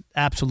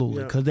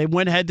 absolutely, because they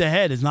went head to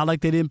head. It's not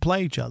like they didn't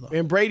play each other.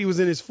 And Brady was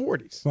in his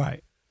 40s.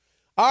 Right.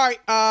 All right,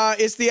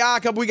 it's the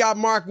Odd Couple. We got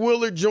Mark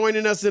Willard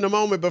joining us in a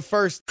moment, but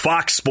first,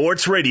 Fox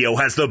Sports Radio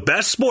has the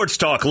best sports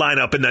talk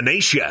lineup in the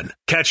nation.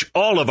 Catch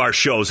all of our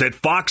shows at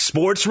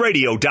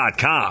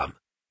foxsportsradio.com.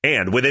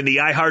 And within the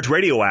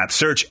iHeartRadio app,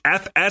 search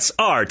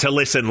FSR to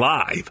listen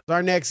live.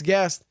 Our next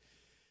guest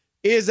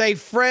is a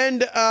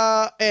friend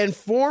and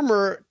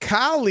former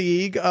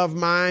colleague of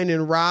mine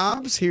and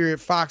Rob's here at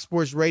Fox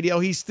Sports Radio.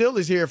 He still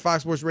is here at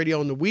Fox Sports Radio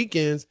on the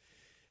weekends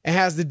and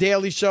has the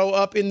Daily Show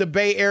up in the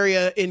Bay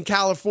Area in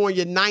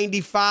California,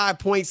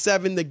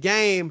 95.7 The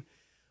Game.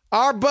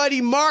 Our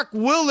buddy Mark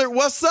Willard.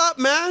 What's up,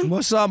 man?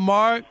 What's up,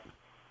 Mark?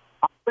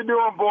 How you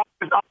doing, boys?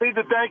 I need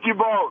to thank you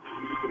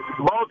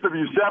both of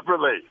you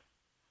separately.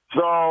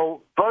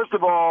 So, first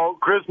of all,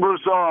 Chris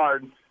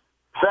Broussard,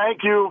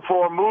 thank you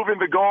for moving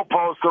the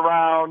goalposts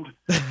around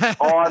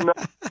on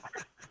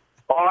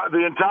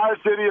the entire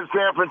city of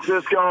San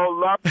Francisco.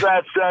 Love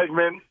that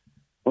segment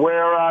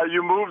where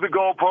you move the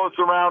goalposts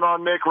around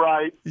on Nick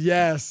Wright.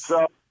 Yes.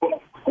 So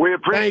we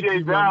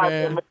appreciate that.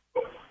 And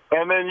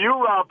then you,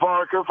 Rob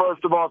Parker,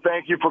 first of all,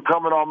 thank you for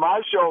coming on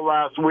my show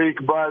last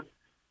week. But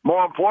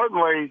more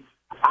importantly,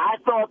 I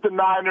thought the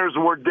Niners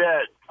were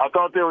dead. I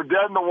thought they were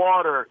dead in the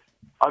water.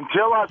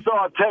 Until I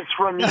saw a text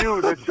from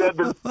you that said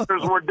the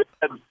Niners were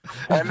dead.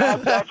 And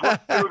that's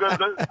what I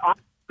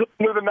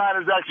knew the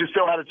Niners actually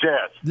still had a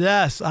chance.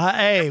 Yes.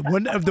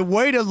 The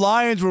way the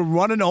Lions were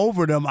running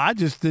over them, I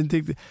just didn't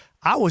think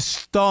I was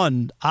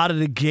stunned out of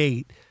the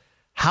gate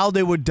how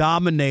they were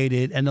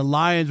dominated, and the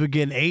Lions were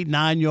getting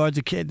 8-9 yards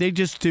a kick. They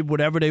just did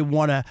whatever they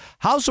wanted.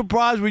 How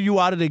surprised were you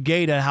out of the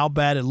gate at how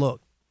bad it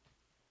looked?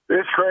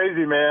 It's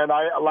crazy, man.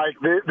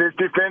 This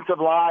defensive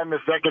line the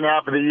second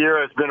half of the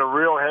year has been a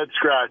real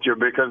head-scratcher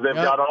because they've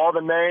got all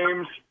the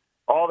names,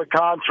 all the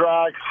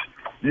contracts.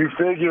 You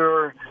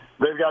figure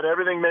they've got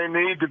everything they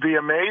need to be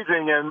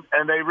amazing, and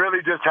they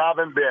really just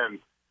haven't been.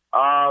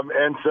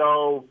 And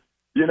so,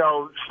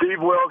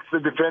 Steve Wilkes, the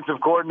defensive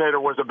coordinator,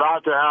 was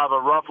about to have a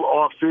rough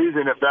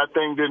off-season if that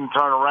thing didn't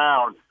turn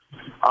around.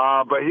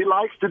 But he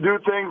likes to do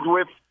things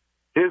with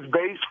his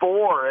base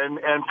 4,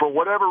 and for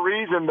whatever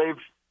reason, they've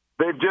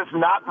just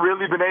not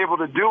really been able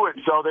to do it.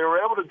 So they were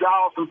able to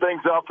dial some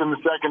things up in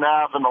the second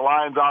half, and the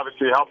Lions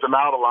obviously helped them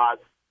out a lot.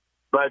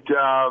 But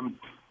I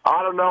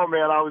don't know,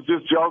 man. I was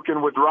just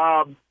joking with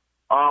Rob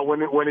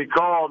when he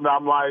called, and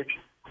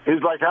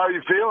he's like, how are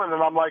you feeling?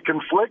 And I'm like,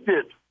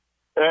 conflicted.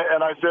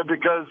 And I said,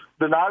 because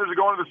the Niners are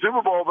going to the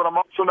Super Bowl, but I'm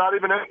also not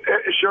even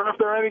sure if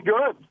they're any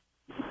good.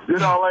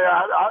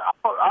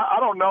 I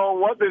don't know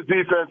what this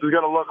defense is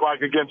going to look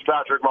like against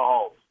Patrick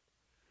Mahomes.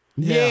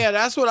 Yeah,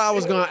 that's what I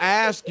was going to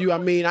ask you. I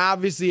mean,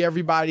 obviously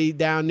everybody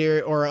down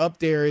there or up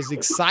there is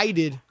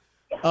excited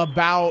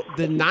about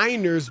the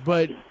Niners,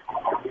 but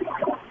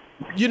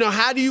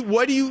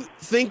what do you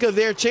think of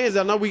their chances?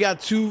 I know we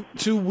got two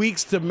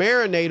weeks to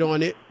marinate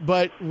on it,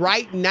 but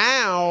right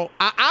now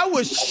I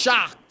was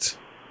shocked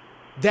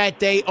that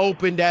they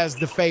opened as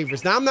the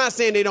favorites. Now, I'm not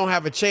saying they don't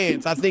have a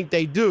chance. I think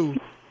they do,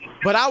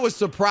 but I was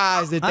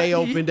surprised that they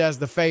opened as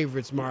the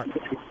favorites, Mark.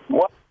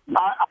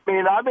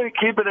 I've been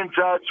keeping in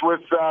touch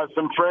with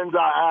some friends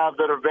I have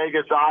that are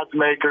Vegas odds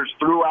makers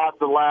throughout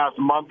the last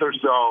month or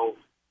so,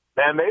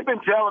 and they've been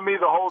telling me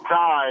the whole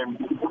time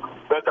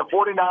that the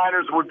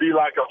 49ers would be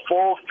like a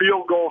full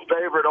field goal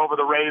favorite over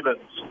the Ravens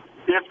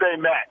if they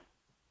met.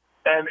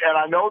 And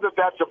I know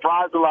that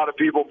surprised a lot of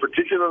people,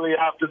 particularly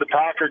after the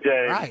Packer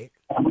game. Right.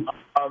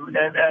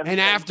 And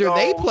after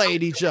they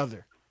played each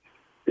other.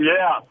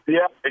 Yeah,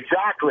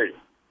 exactly.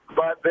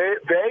 But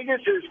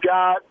Vegas has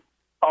got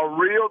a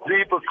real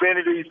deep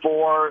affinity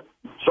for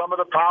some of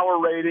the power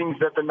ratings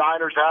that the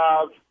Niners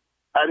have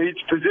at each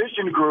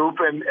position group,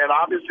 and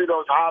obviously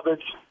those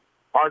hobbits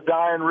are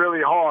dying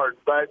really hard.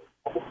 But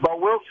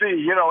we'll see.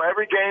 You know,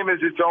 every game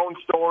is its own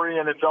story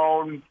and its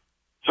own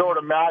sort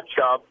of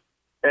matchup,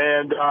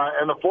 and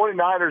the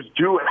 49ers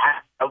do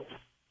have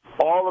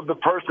all of the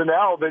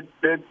personnel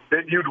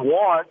that you'd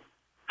want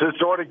to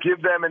sort of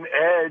give them an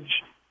edge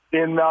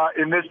in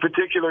this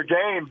particular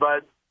game,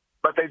 but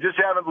they just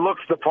haven't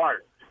looked the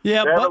part.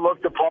 Yeah, they haven't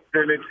looked the part,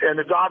 and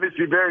it's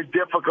obviously very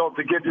difficult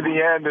to get to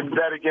the end and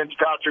bet against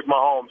Patrick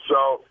Mahomes.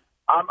 So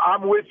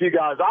I'm with you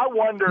guys. I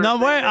wonder. No,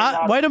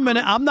 wait a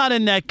minute. I'm not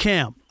in that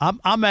camp.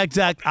 I'm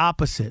exact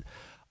opposite.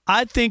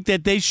 I think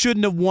that they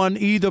shouldn't have won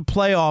either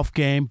playoff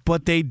game,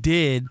 but they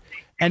did,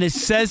 and it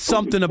says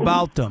something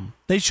about them.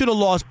 They should have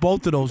lost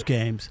both of those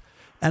games.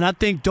 And I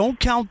think don't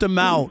count them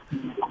out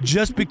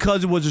just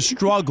because it was a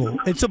struggle.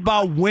 It's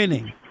about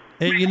winning,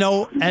 you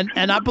know,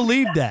 and I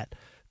believe that.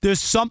 There's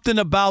something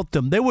about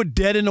them. They were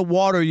dead in the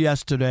water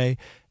yesterday,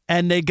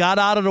 and they got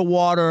out of the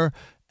water,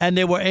 and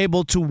they were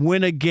able to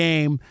win a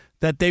game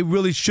that they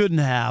really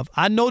shouldn't have.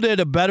 I know they're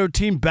the better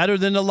team, better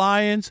than the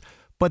Lions,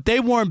 but they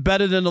weren't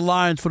better than the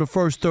Lions for the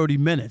first 30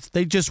 minutes.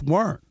 They just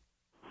weren't.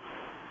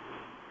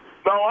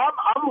 No,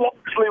 I'm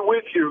largely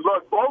with you.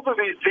 Look, both of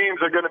these teams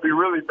are going to be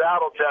really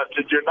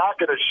battle-tested. You're not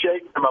going to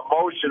shake them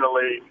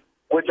emotionally,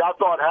 which I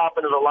thought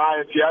happened to the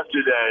Lions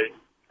yesterday.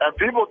 And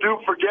people do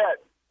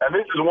forget, and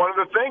this is one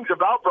of the things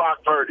about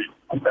Brock Purdy.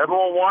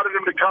 Everyone wanted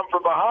him to come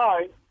from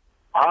behind,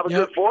 have a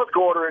good fourth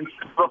quarter in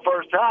the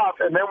first half,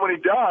 and then when he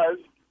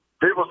does,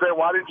 people say,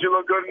 why didn't you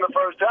look good in the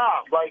first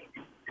half? Like,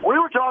 we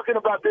were talking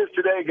about this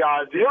today,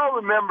 guys. Do y'all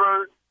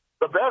remember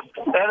the best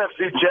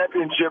NFC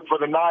championship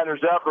for the Niners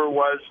ever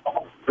was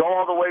go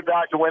all the way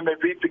back to when they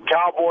beat the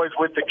Cowboys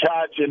with the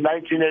catch in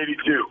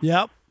 1982.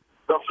 Yep.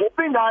 The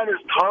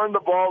 49ers turned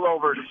the ball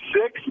over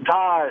 6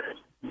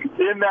 times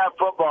in that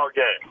football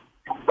game.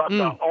 But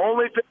the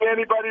only thing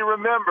anybody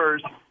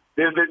remembers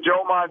is that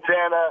Joe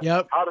Montana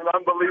had an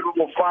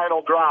unbelievable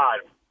final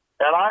drive.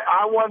 And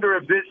I wonder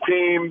if this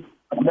team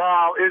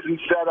now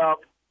isn't set up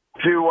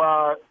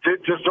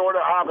to sort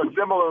of have a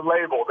similar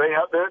label.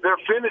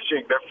 They're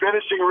finishing. They're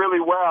finishing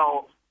really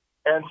well.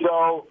 And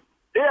so,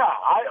 yeah,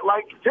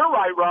 you're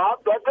right,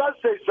 Rob. That does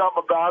say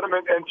something about them.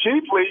 And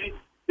chiefly,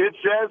 it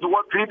says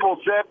what people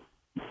said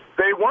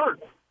they weren't.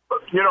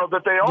 You know,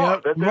 that they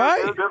are. That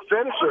they're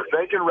finishers.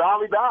 They can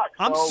rally back.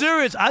 I'm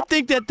serious. I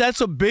think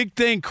that's a big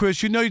thing,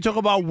 Chris. You know, you talk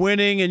about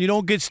winning and you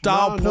don't get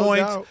style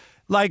points. No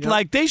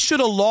like they should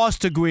have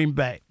lost to Green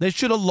Bay. They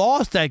should have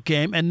lost that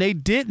game, and they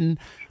didn't.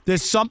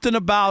 There's something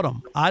about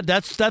them.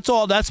 That's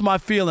all. That's my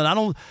feeling.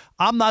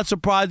 I'm not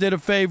surprised they're the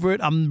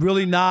favorite. I'm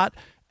really not.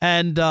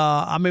 And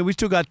I mean, we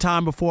still got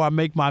time before I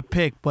make my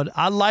pick, but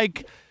I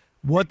like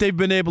what they've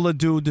been able to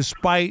do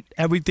despite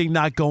everything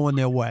not going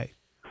their way.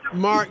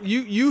 Mark,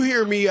 you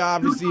hear me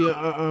obviously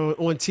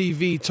on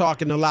TV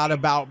talking a lot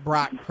about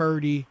Brock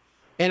Purdy.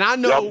 And I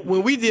know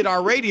when we did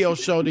our radio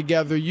show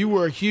together, you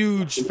were a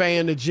huge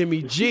fan of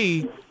Jimmy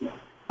G.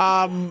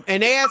 And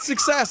they had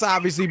success,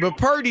 obviously, but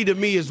Purdy to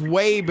me is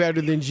way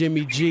better than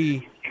Jimmy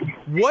G.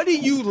 What do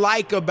you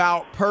like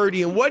about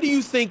Purdy, and what do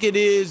you think it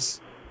is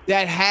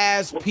that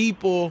has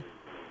people,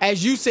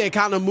 as you said,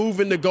 kind of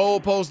moving the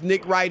goalposts,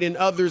 Nick Wright and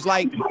others?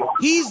 Like,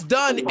 he's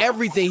done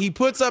everything. He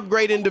puts up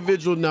great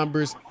individual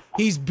numbers.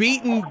 He's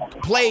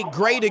played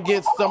great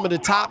against some of the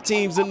top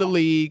teams in the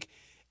league.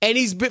 And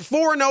he's been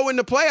 4-0 in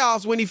the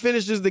playoffs when he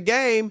finishes the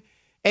game.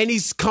 And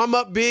he's come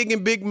up big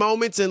in big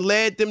moments and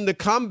led them to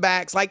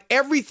comebacks. Like,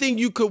 everything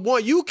you could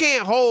want. You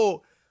can't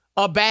hold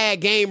a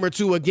bad game or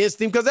two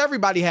against him because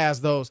everybody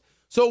has those.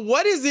 So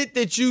what is it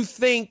that you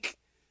think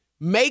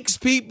makes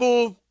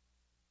people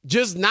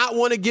just not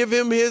want to give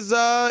him his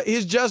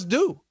just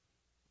due?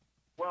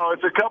 Well,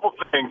 it's a couple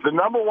things. The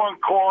number one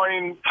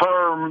coin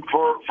term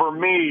for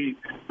me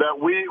that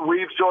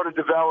we've sort of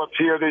developed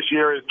here this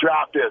year is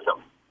draftism.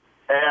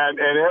 And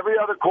every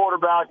other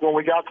quarterback, when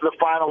we got to the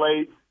final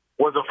 8,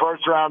 was a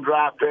first-round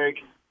draft pick.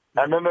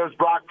 And then there's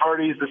Brock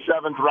Purdy, he's the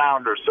 7th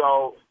rounder.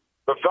 So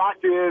the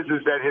fact is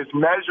that his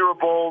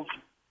measurables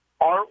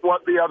aren't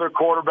what the other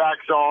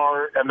quarterbacks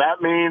are, and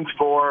that means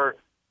for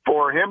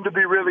him to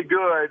be really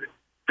good,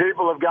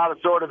 people have got to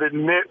sort of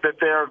admit that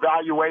their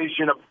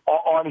evaluation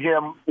on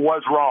him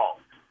was wrong.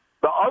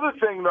 The other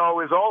thing,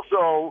 though, is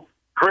also,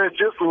 Chris,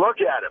 just look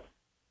at him.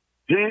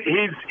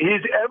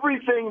 He's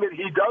everything that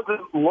he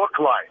doesn't look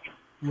like.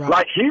 Right.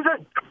 Like, he's a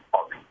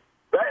dog.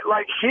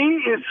 Like,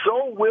 he is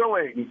so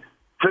willing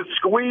to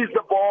squeeze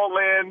the ball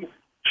in,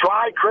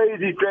 try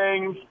crazy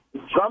things.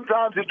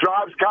 Sometimes it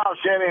drives Kyle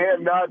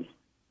Shanahan nuts.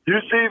 You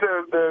see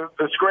the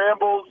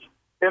scrambles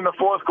in the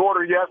fourth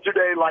quarter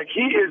yesterday, like,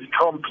 he is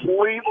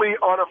completely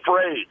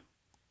unafraid.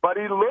 But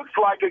he looks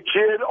like a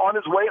kid on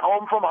his way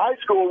home from high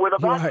school with a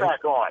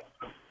backpack on.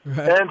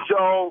 Right. And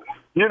so,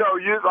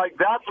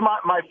 that's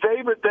my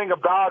favorite thing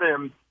about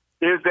him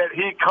is that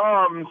he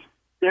comes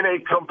in a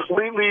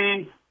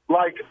completely,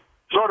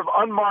 sort of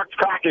unmarked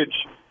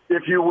package,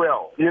 if you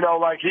will. He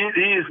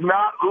is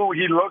not who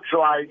he looks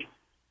like.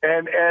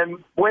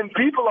 And when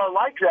people are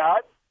like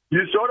that,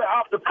 you sort of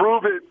have to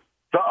prove it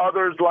to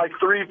others like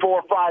 3,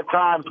 4, 5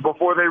 times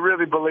before they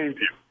really believe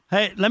you.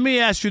 Hey, let me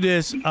ask you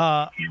this.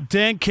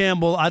 Dan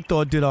Campbell, I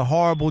thought, did a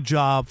horrible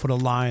job for the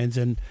Lions.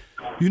 And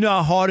you know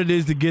how hard it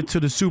is to get to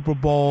the Super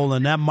Bowl.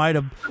 And that might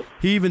have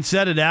 – he even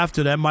said it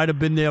after. That might have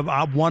been their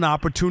one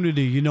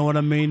opportunity, you know what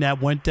I mean,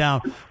 that went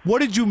down. What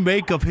did you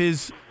make of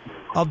his –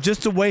 of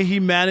just the way he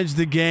managed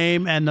the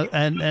game and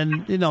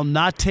you know,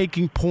 not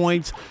taking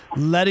points,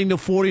 letting the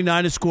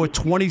 49ers score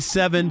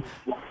 27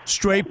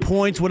 straight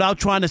points without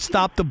trying to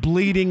stop the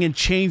bleeding and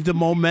change the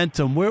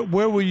momentum?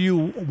 Where were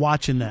you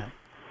watching that?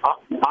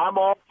 I'm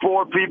all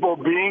for people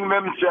being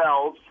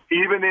themselves,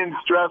 even in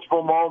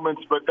stressful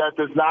moments, but that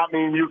does not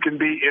mean you can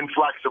be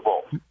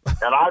inflexible.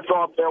 And I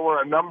thought there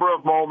were a number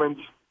of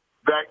moments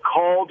that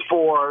called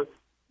for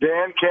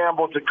Dan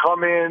Campbell to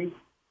come in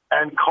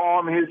and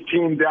calm his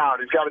team down.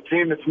 He's got a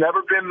team that's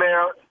never been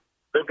there.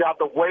 They've got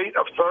the weight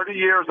of 30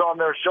 years on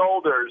their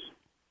shoulders.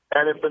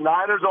 And if the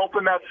Niners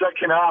open that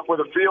second half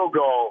with a field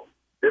goal,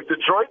 if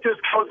Detroit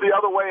just goes the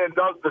other way and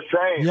does the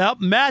same,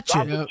 match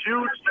it.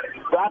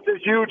 That's a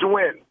huge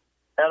win.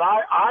 And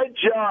I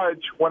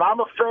judge, when I'm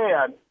a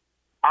fan,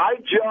 I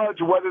judge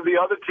whether the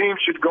other team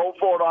should go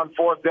for it on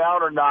fourth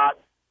down or not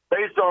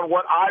based on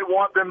what I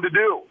want them to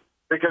do,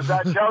 because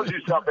that tells you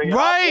something.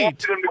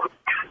 Right.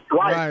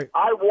 I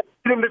wanted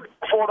him to go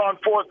for it on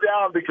fourth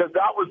down because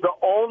that was the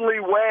only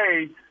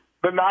way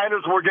the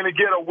Niners were going to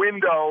get a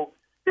window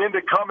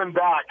into coming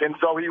back. And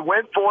so he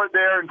went for it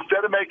there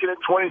instead of making it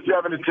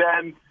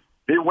 27-10.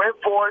 He went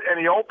for it and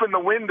he opened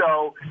the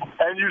window,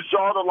 and you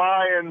saw the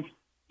Lions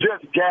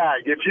just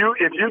gag. If you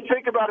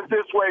think about it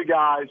this way,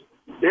 guys,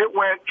 it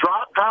went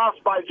drop pass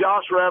by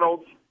Josh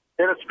Reynolds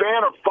in a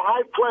span of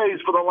 5 plays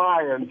for the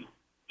Lions,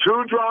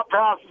 2 drop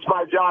passes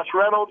by Josh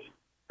Reynolds,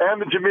 and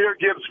the Jahmyr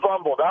Gibbs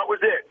fumble. That was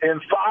it in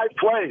 5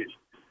 plays.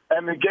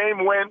 And the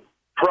game went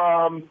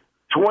from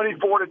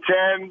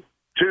 24-10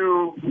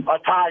 to a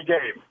tie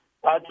game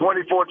at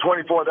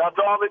 24-24. That's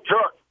all it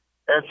took.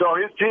 And so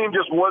his team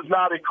just was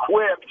not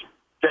equipped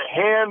to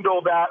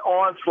handle that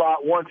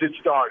onslaught once it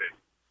started.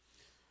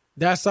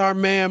 That's our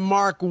man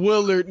Mark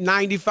Willard,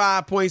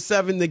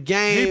 95.7 The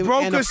Game. He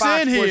broke and the us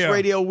Fox in Sports here.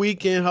 Radio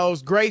Weekend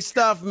host. Great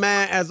stuff,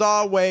 man, as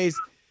always.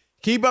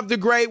 Keep up the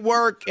great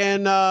work,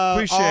 and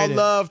all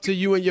love to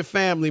you and your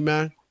family,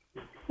 man.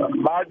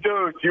 My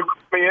dude, you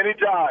call me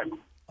anytime.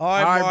 All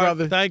right, Mark,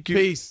 brother. Thank you.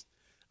 Peace.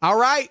 All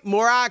right,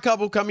 more Odd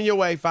Couple coming your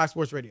way, Fox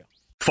Sports Radio.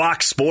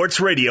 Fox Sports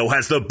Radio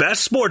has the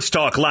best sports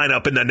talk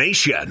lineup in the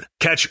nation.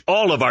 Catch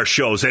all of our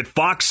shows at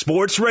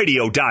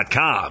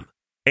foxsportsradio.com.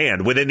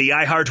 And within the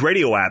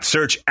iHeartRadio app,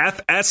 search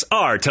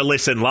FSR to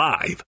listen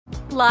live.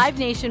 Live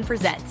Nation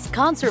presents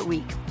Concert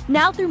Week.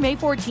 Now through May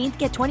 14th,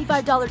 get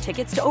 $25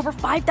 tickets to over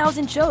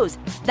 5,000 shows.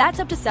 That's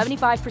up to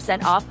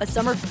 75% off a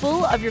summer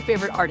full of your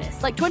favorite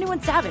artists like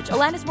 21 Savage,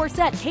 Alanis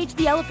Morissette, Cage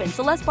the Elephant,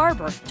 Celeste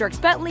Barber,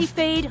 Dierks Bentley,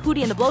 Fade,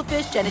 Hootie and the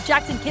Blowfish, Janet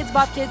Jackson, Kids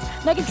Bop Kids,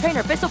 Meghan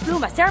Trainor, Peso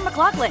Pluma, Sarah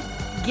McLachlan.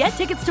 Get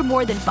tickets to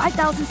more than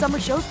 5,000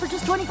 summer shows for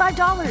just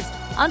 $25.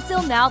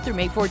 Until now through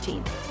May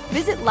 14th.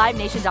 Visit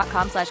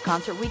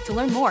LiveNation.com/Concert Week to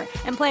learn more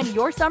and plan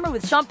your summer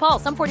with Sean Paul,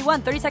 Sum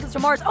 41, 30 Seconds to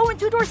Mars, and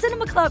Two Door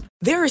Cinema Club.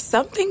 There are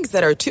some things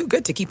that are too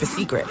good to keep a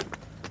secret.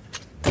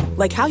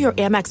 Like how your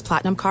Amex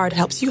Platinum card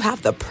helps you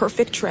have the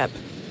perfect trip.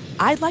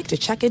 I'd like to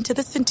check into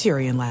the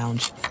Centurion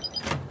Lounge.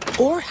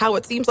 Or how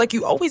it seems like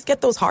you always get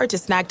those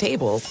hard-to-snag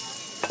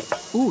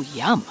tables. Ooh,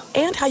 yum.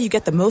 And how you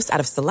get the most out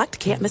of select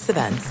can't-miss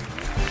events.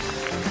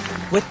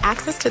 With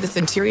access to the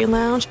Centurion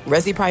Lounge,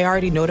 Resi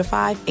Priority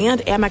Notified, and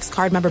Amex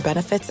card member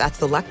benefits at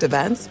select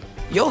events,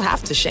 you'll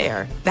have to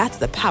share. That's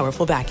the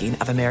powerful backing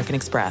of American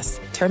Express.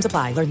 Terms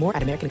apply. Learn more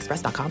at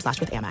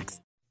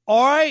americanexpress.com/withAmex.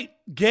 All right,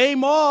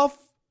 game off.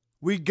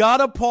 We got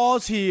to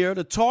pause here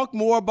to talk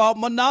more about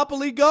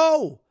Monopoly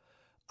Go.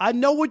 I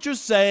know what you're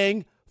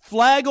saying.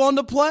 Flag on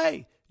the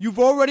play. You've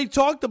already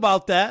talked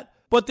about that,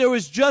 but there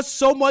is just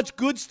so much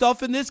good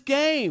stuff in this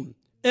game.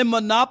 In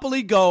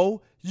Monopoly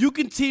Go, you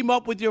can team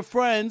up with your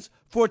friends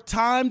for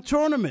timed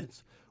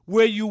tournaments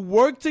where you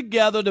work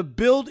together to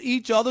build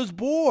each other's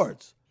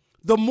boards.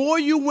 The more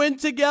you win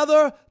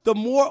together, the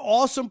more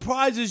awesome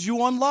prizes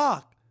you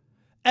unlock.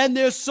 And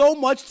there's so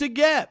much to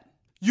get.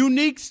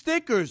 Unique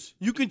stickers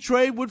you can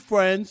trade with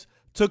friends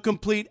to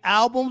complete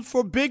albums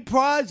for big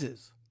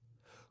prizes.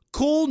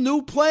 Cool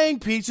new playing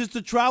pieces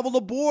to travel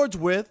the boards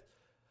with.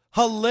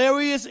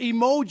 Hilarious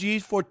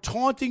emojis for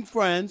taunting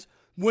friends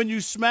when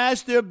you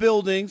smash their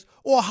buildings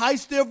or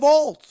heist their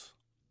vaults.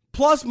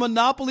 Plus,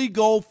 Monopoly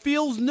Go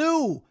feels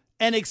new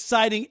and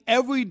exciting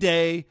every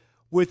day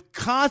with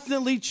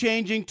constantly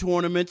changing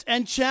tournaments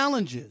and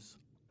challenges.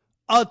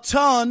 A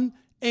ton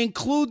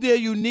include their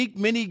unique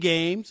mini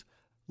games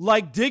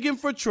like digging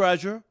for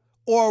treasure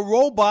or a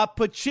robot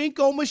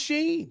pachinko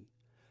machine.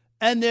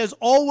 And there's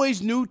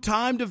always new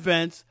timed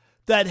events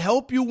that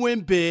help you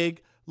win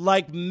big,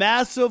 like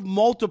massive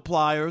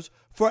multipliers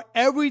for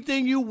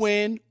everything you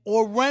win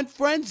or rent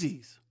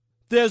frenzies.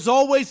 There's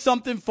always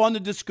something fun to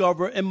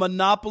discover in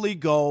Monopoly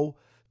Go,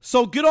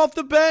 so get off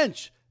the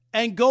bench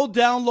and go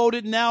download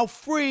it now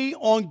free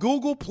on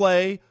Google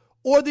Play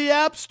or the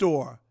App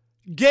Store.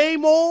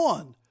 Game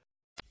on.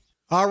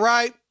 All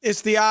right,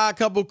 it's the Odd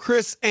Couple,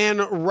 Chris and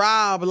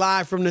Rob,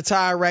 live from the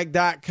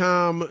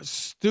TireRack.com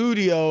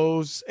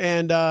studios.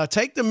 And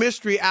take the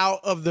mystery out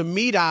of the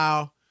meat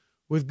aisle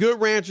with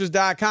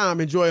GoodRanchers.com.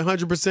 Enjoy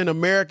 100%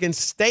 American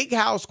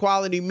steakhouse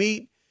quality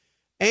meat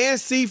and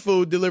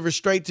seafood delivered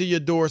straight to your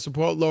door.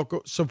 Support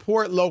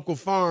local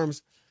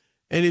farms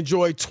and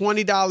enjoy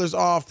 $20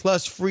 off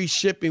plus free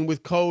shipping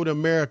with code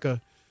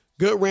America.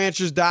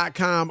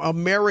 GoodRanchers.com.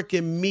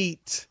 American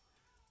meat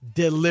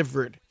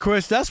delivered.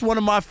 Chris, that's one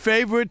of my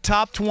favorite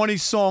top 20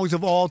 songs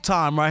of all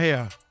time right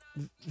here.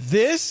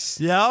 This?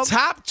 Yep.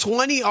 Top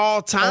 20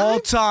 all time? All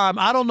time.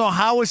 I don't know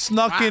how it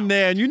snuck in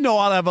there. And you know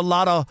I have a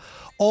lot of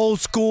old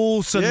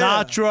school,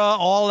 Sinatra,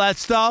 all that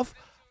stuff.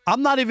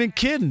 I'm not even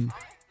kidding.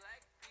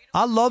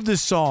 I love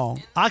this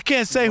song. I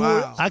can't say who.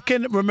 I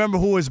can't remember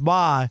who it's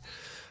by.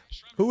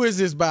 Who is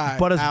this by?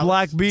 But it's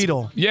Alex? Black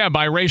Beetle. Yeah,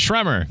 by Ray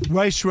Shremmer.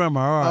 Ray Shremmer,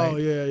 all right. Oh,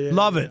 yeah.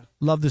 Love it.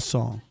 Love this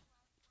song.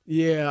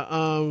 Yeah,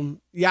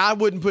 I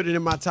wouldn't put it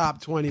in my top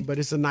 20, but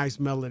it's a nice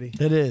melody.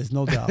 It is,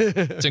 no doubt.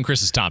 It's in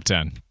Chris's top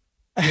 10.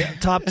 Yeah,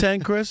 top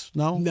 10, Chris?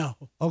 No? No.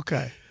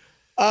 Okay.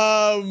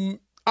 All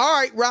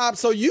right, Rob.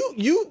 So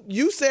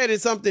you said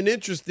it's something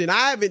interesting.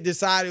 I haven't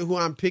decided who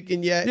I'm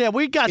picking yet. Yeah,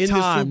 we got in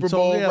time. the Super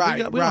Bowl. So, yeah,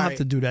 right, we don't have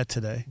to do that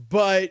today.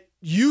 But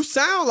you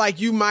sound like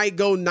you might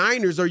go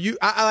Niners, or you.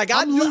 I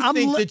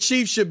think the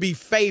Chiefs should be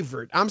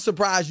favored. I'm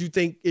surprised you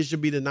think it should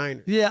be the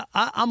Niners. Yeah,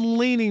 I'm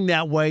leaning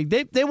that way.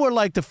 They were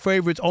like the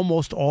favorites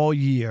almost all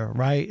year,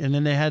 right? And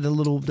then they had a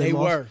little. They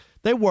were.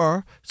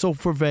 So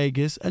for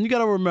Vegas, and you got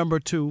to remember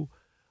too.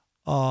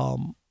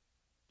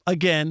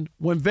 Again,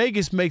 when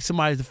Vegas makes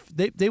somebody,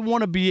 they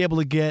want to be able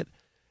to get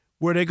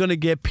where they're going to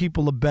get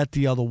people to bet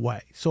the other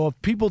way. So if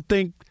people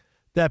think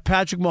that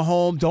Patrick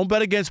Mahomes, don't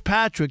bet against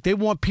Patrick, they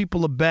want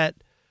people to bet.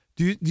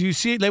 Do you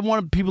see it? They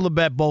want people to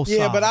bet both sides.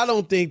 Yeah, but I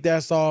don't think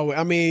that's all.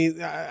 I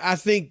mean, I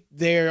think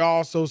they're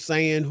also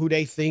saying who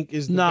they think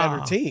is the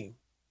better team.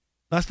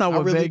 That's not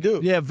what really Vegas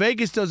do. Yeah,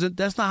 Vegas doesn't.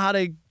 That's not how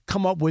they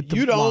come up with the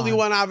You're the line. only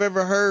one I've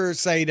ever heard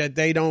say that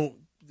they don't.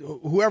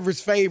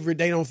 Whoever's favored,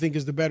 they don't think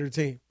is the better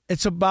team.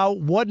 It's about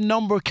what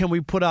number can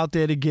we put out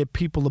there to get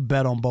people to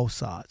bet on both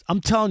sides. I'm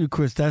telling you,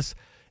 Chris,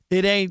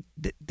 it ain't.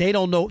 They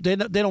don't know. They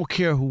don't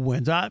care who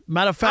wins.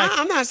 Matter of fact,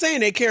 I'm not saying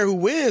they care who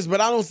wins, but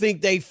I don't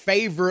think they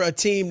favor a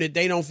team that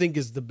they don't think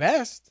is the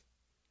best.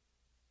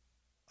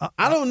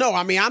 I don't know.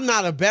 I mean, I'm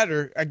not a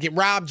bettor. I get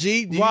Rob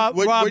G.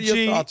 What are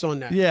your thoughts on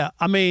that? Yeah,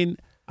 I mean,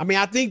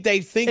 I think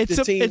they think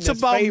the team that's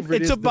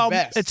favored is the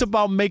best. It's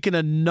about making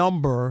a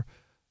number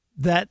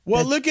that.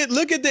 Well, look at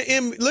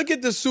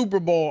the Super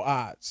Bowl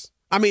odds.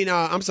 I mean,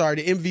 I'm sorry,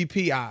 the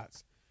MVP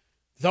odds.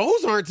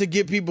 Those aren't to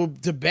get people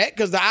to bet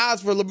because the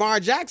odds for Lamar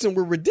Jackson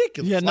were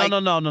ridiculous. Yeah,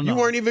 no. You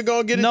weren't even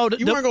going to get it.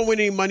 You weren't going to win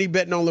any money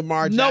betting on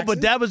Lamar Jackson. No,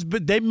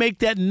 but they make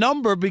that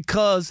number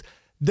because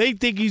they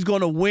think he's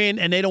going to win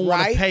and they don't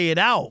want to pay it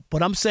out.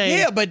 But I'm saying,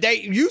 yeah, but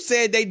you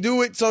said they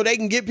do it so they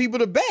can get people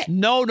to bet.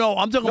 No,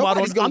 I'm talking about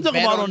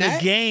on the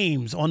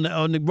games on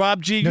the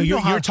Rob G. No,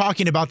 you're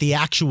talking about the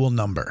actual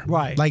number,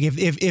 right? Like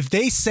if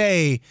they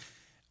say.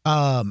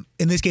 In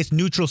this case,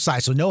 neutral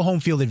site, so no home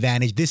field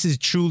advantage. This is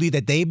truly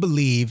that they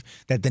believe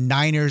that the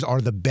Niners are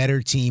the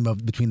better team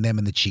between them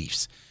and the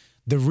Chiefs.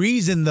 The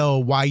reason, though,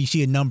 why you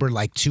see a number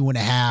like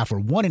 2.5 or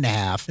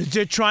 1.5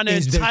 they're trying to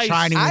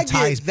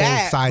entice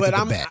both sides of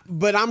the bet.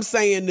 But I'm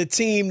saying the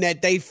team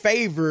that they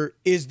favor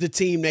is the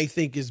team they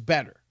think is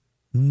better.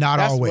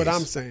 That's always. That's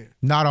what I'm saying.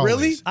 Not always.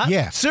 Really?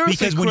 Yeah. Seriously,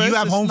 because when you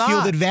have home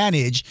field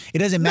advantage, it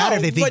doesn't matter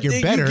if they think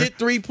you're better. You get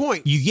 3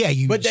 points.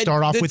 You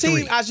start off with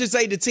 3. I should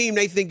say the team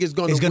they think is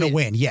going to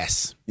win.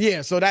 Yes.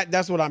 Yeah, so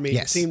that's what I mean.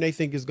 Yes. The team they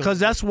think is going to win. Because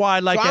that's why,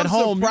 at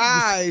home. I'm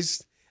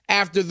surprised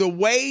after the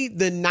way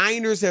the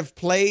Niners have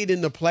played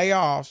in the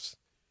playoffs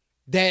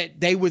that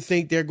they would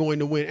think they're going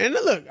to win. And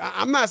look,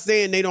 I'm not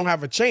saying they don't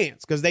have a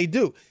chance because they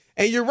do.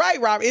 And you're right,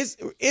 Rob.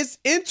 It's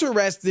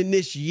interesting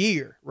this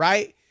year,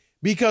 right?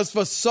 Because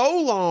for so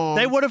long,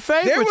 they were the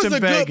favorites in Vegas.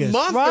 There was a good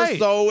month or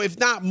so, if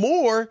not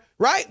more,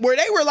 right? Where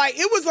they were like,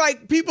 it was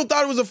like people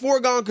thought it was a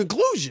foregone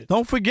conclusion.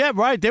 Don't forget,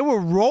 right? They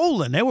were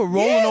rolling. They were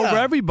rolling over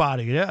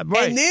everybody. Yeah,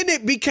 right. And then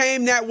it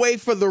became that way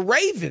for the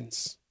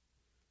Ravens,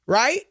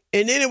 right?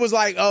 And then it was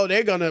like, oh,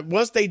 they're going to,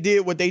 once they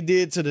did what they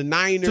did to the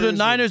Niners. To the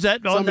Niners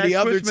on that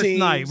other Christmas teams,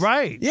 night,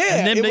 right. Yeah.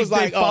 And then it was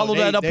they followed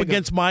that up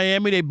against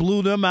Miami. They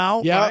blew them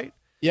out, right?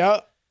 Yeah.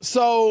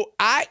 So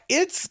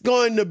it's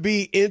going to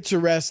be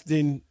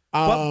interesting.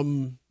 But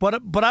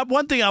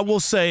one thing I will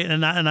say,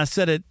 and I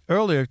said it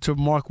earlier to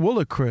Mark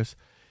Willard, Chris,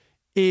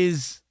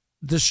 is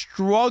the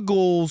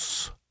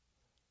struggles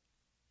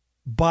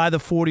by the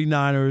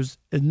 49ers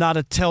is not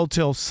a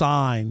telltale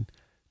sign.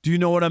 Do you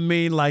know what I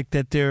mean? Like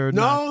that they're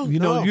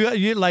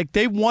you like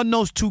they won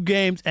those 2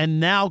 games, and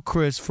now,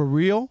 Chris, for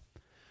real,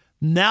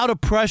 now the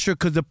pressure,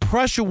 because the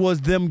pressure was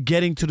them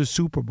getting to the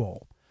Super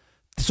Bowl.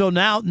 So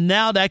now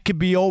that could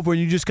be over, and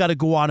you just got to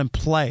go out and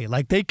play.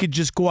 Like they could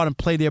just go out and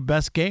play their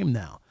best game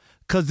now.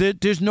 Because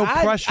there's no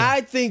pressure.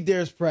 I think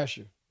there's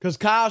pressure. Because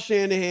Kyle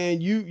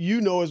Shanahan, you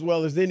know as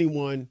well as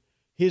anyone,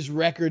 his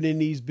record in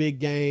these big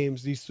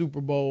games, these Super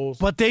Bowls.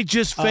 But they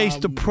just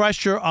faced the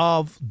pressure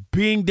of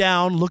being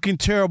down, looking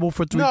terrible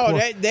for 3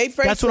 quarters. No, they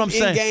faced some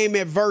in-game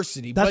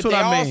adversity. That's but what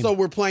they I mean. also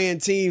were playing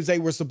teams they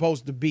were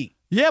supposed to beat.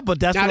 Yeah, but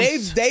that's now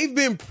what they've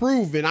been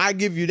proven. I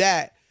give you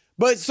that.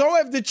 But so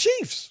have the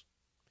Chiefs.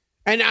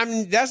 And I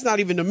mean, that's not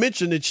even to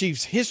mention the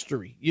Chiefs'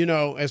 history,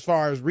 as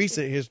far as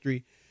recent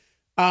history.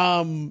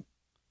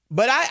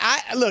 But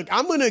I look,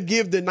 I'm going to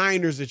give the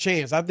Niners a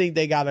chance. I think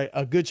they got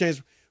a good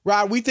chance.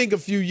 Rod, we think a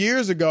few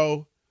years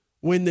ago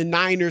when the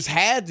Niners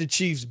had the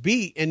Chiefs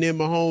beat and then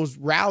Mahomes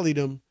rallied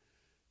them,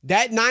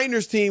 that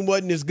Niners team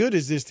wasn't as good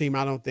as this team,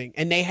 I don't think.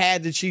 And they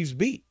had the Chiefs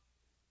beat.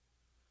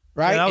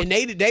 Right? Yeah, and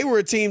they were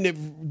a team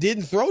that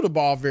didn't throw the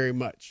ball very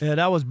much. Yeah,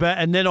 that was bad.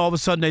 And then all of a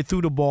sudden they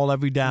threw the ball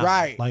every down.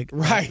 Right.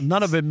 Right.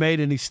 None of it made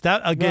any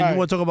stat. Again, Right. you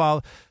want to talk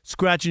about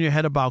scratching your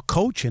head about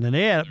coaching. And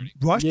they had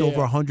rushed over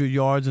 100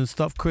 yards and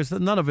stuff, Chris.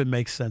 None of it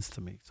makes sense to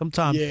me.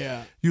 Sometimes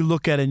you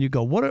look at it and you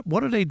go, what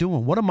are they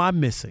doing? What am I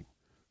missing?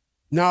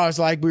 No, it's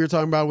like we were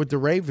talking about with the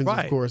Ravens,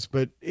 of course.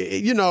 But,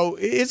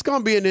 it's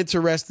going to be an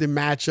interesting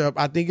matchup.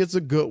 I think it's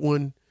a good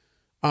one.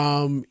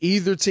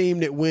 Either team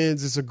that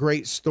wins is a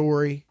great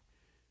story.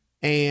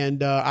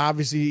 And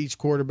obviously each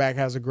quarterback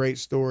has a great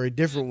story.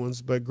 Different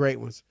ones, but great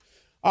ones.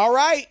 All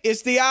right,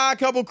 it's the Odd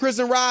Couple, Chris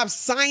and Rob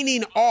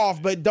signing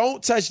off. But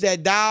don't touch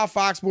that dial.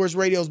 Fox Sports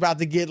Radio is about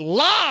to get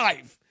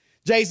live.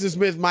 Jason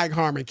Smith, Mike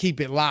Harmon.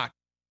 Keep it locked.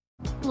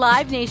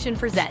 Live Nation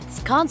presents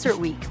Concert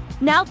Week.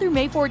 Now through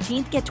May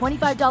 14th, get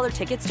 $25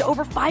 tickets to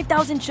over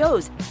 5,000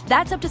 shows.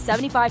 That's up to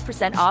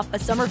 75% off a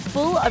summer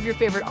full of your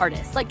favorite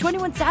artists like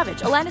 21 Savage,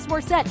 Alanis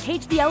Morissette,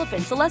 Cage the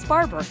Elephant, Celeste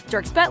Barber,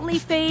 Dierks Bentley,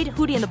 Fade,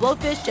 Hootie and the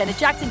Blowfish, Janet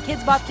Jackson,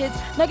 Kids Bop Kids,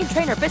 Meghan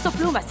Trainor, Peso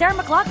Pluma, Sarah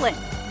McLachlan.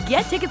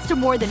 Get tickets to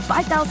more than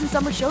 5,000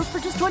 summer shows for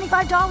just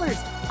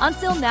 $25. On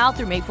sale now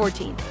through May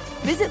 14th.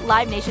 Visit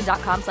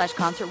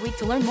LiveNation.com/Concert Week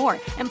to learn more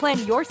and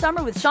plan your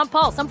summer with Sean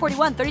Paul, Sum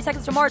 41, 30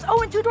 Seconds to Mars,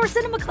 and Two Door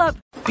Cinema Club.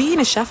 Being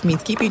a chef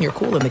means keeping your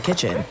cool in the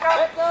kitchen.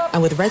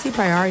 And with Resi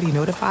Priority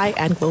Notify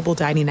and Global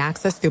Dining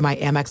Access through my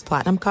Amex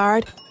Platinum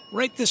card,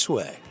 right this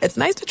way. It's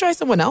nice to try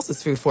someone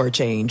else's food for a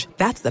change.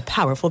 That's the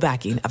powerful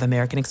backing of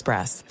American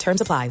Express.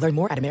 Terms apply. Learn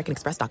more at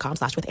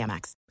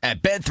americanexpress.com/withAmex.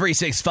 At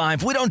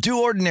Bet365, we don't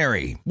do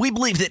ordinary. We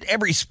believe that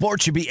every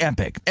sport should be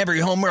epic.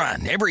 Every home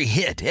run, every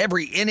hit,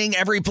 every inning,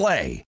 every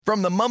play.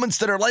 From the moments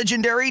that are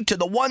legendary to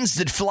the ones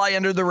that fly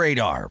under the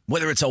radar.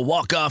 Whether it's a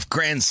walk-off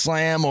grand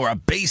slam or a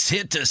base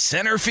hit to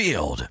center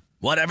field.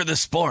 Whatever the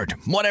sport,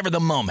 whatever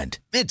the moment,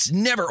 it's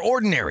never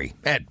ordinary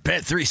at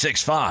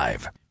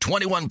Bet365.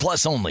 21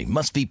 plus only.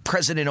 Must be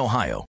present in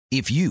Ohio.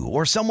 If you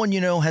or someone you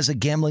know has a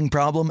gambling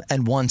problem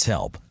and wants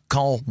help,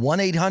 call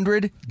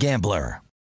 1-800-GAMBLER.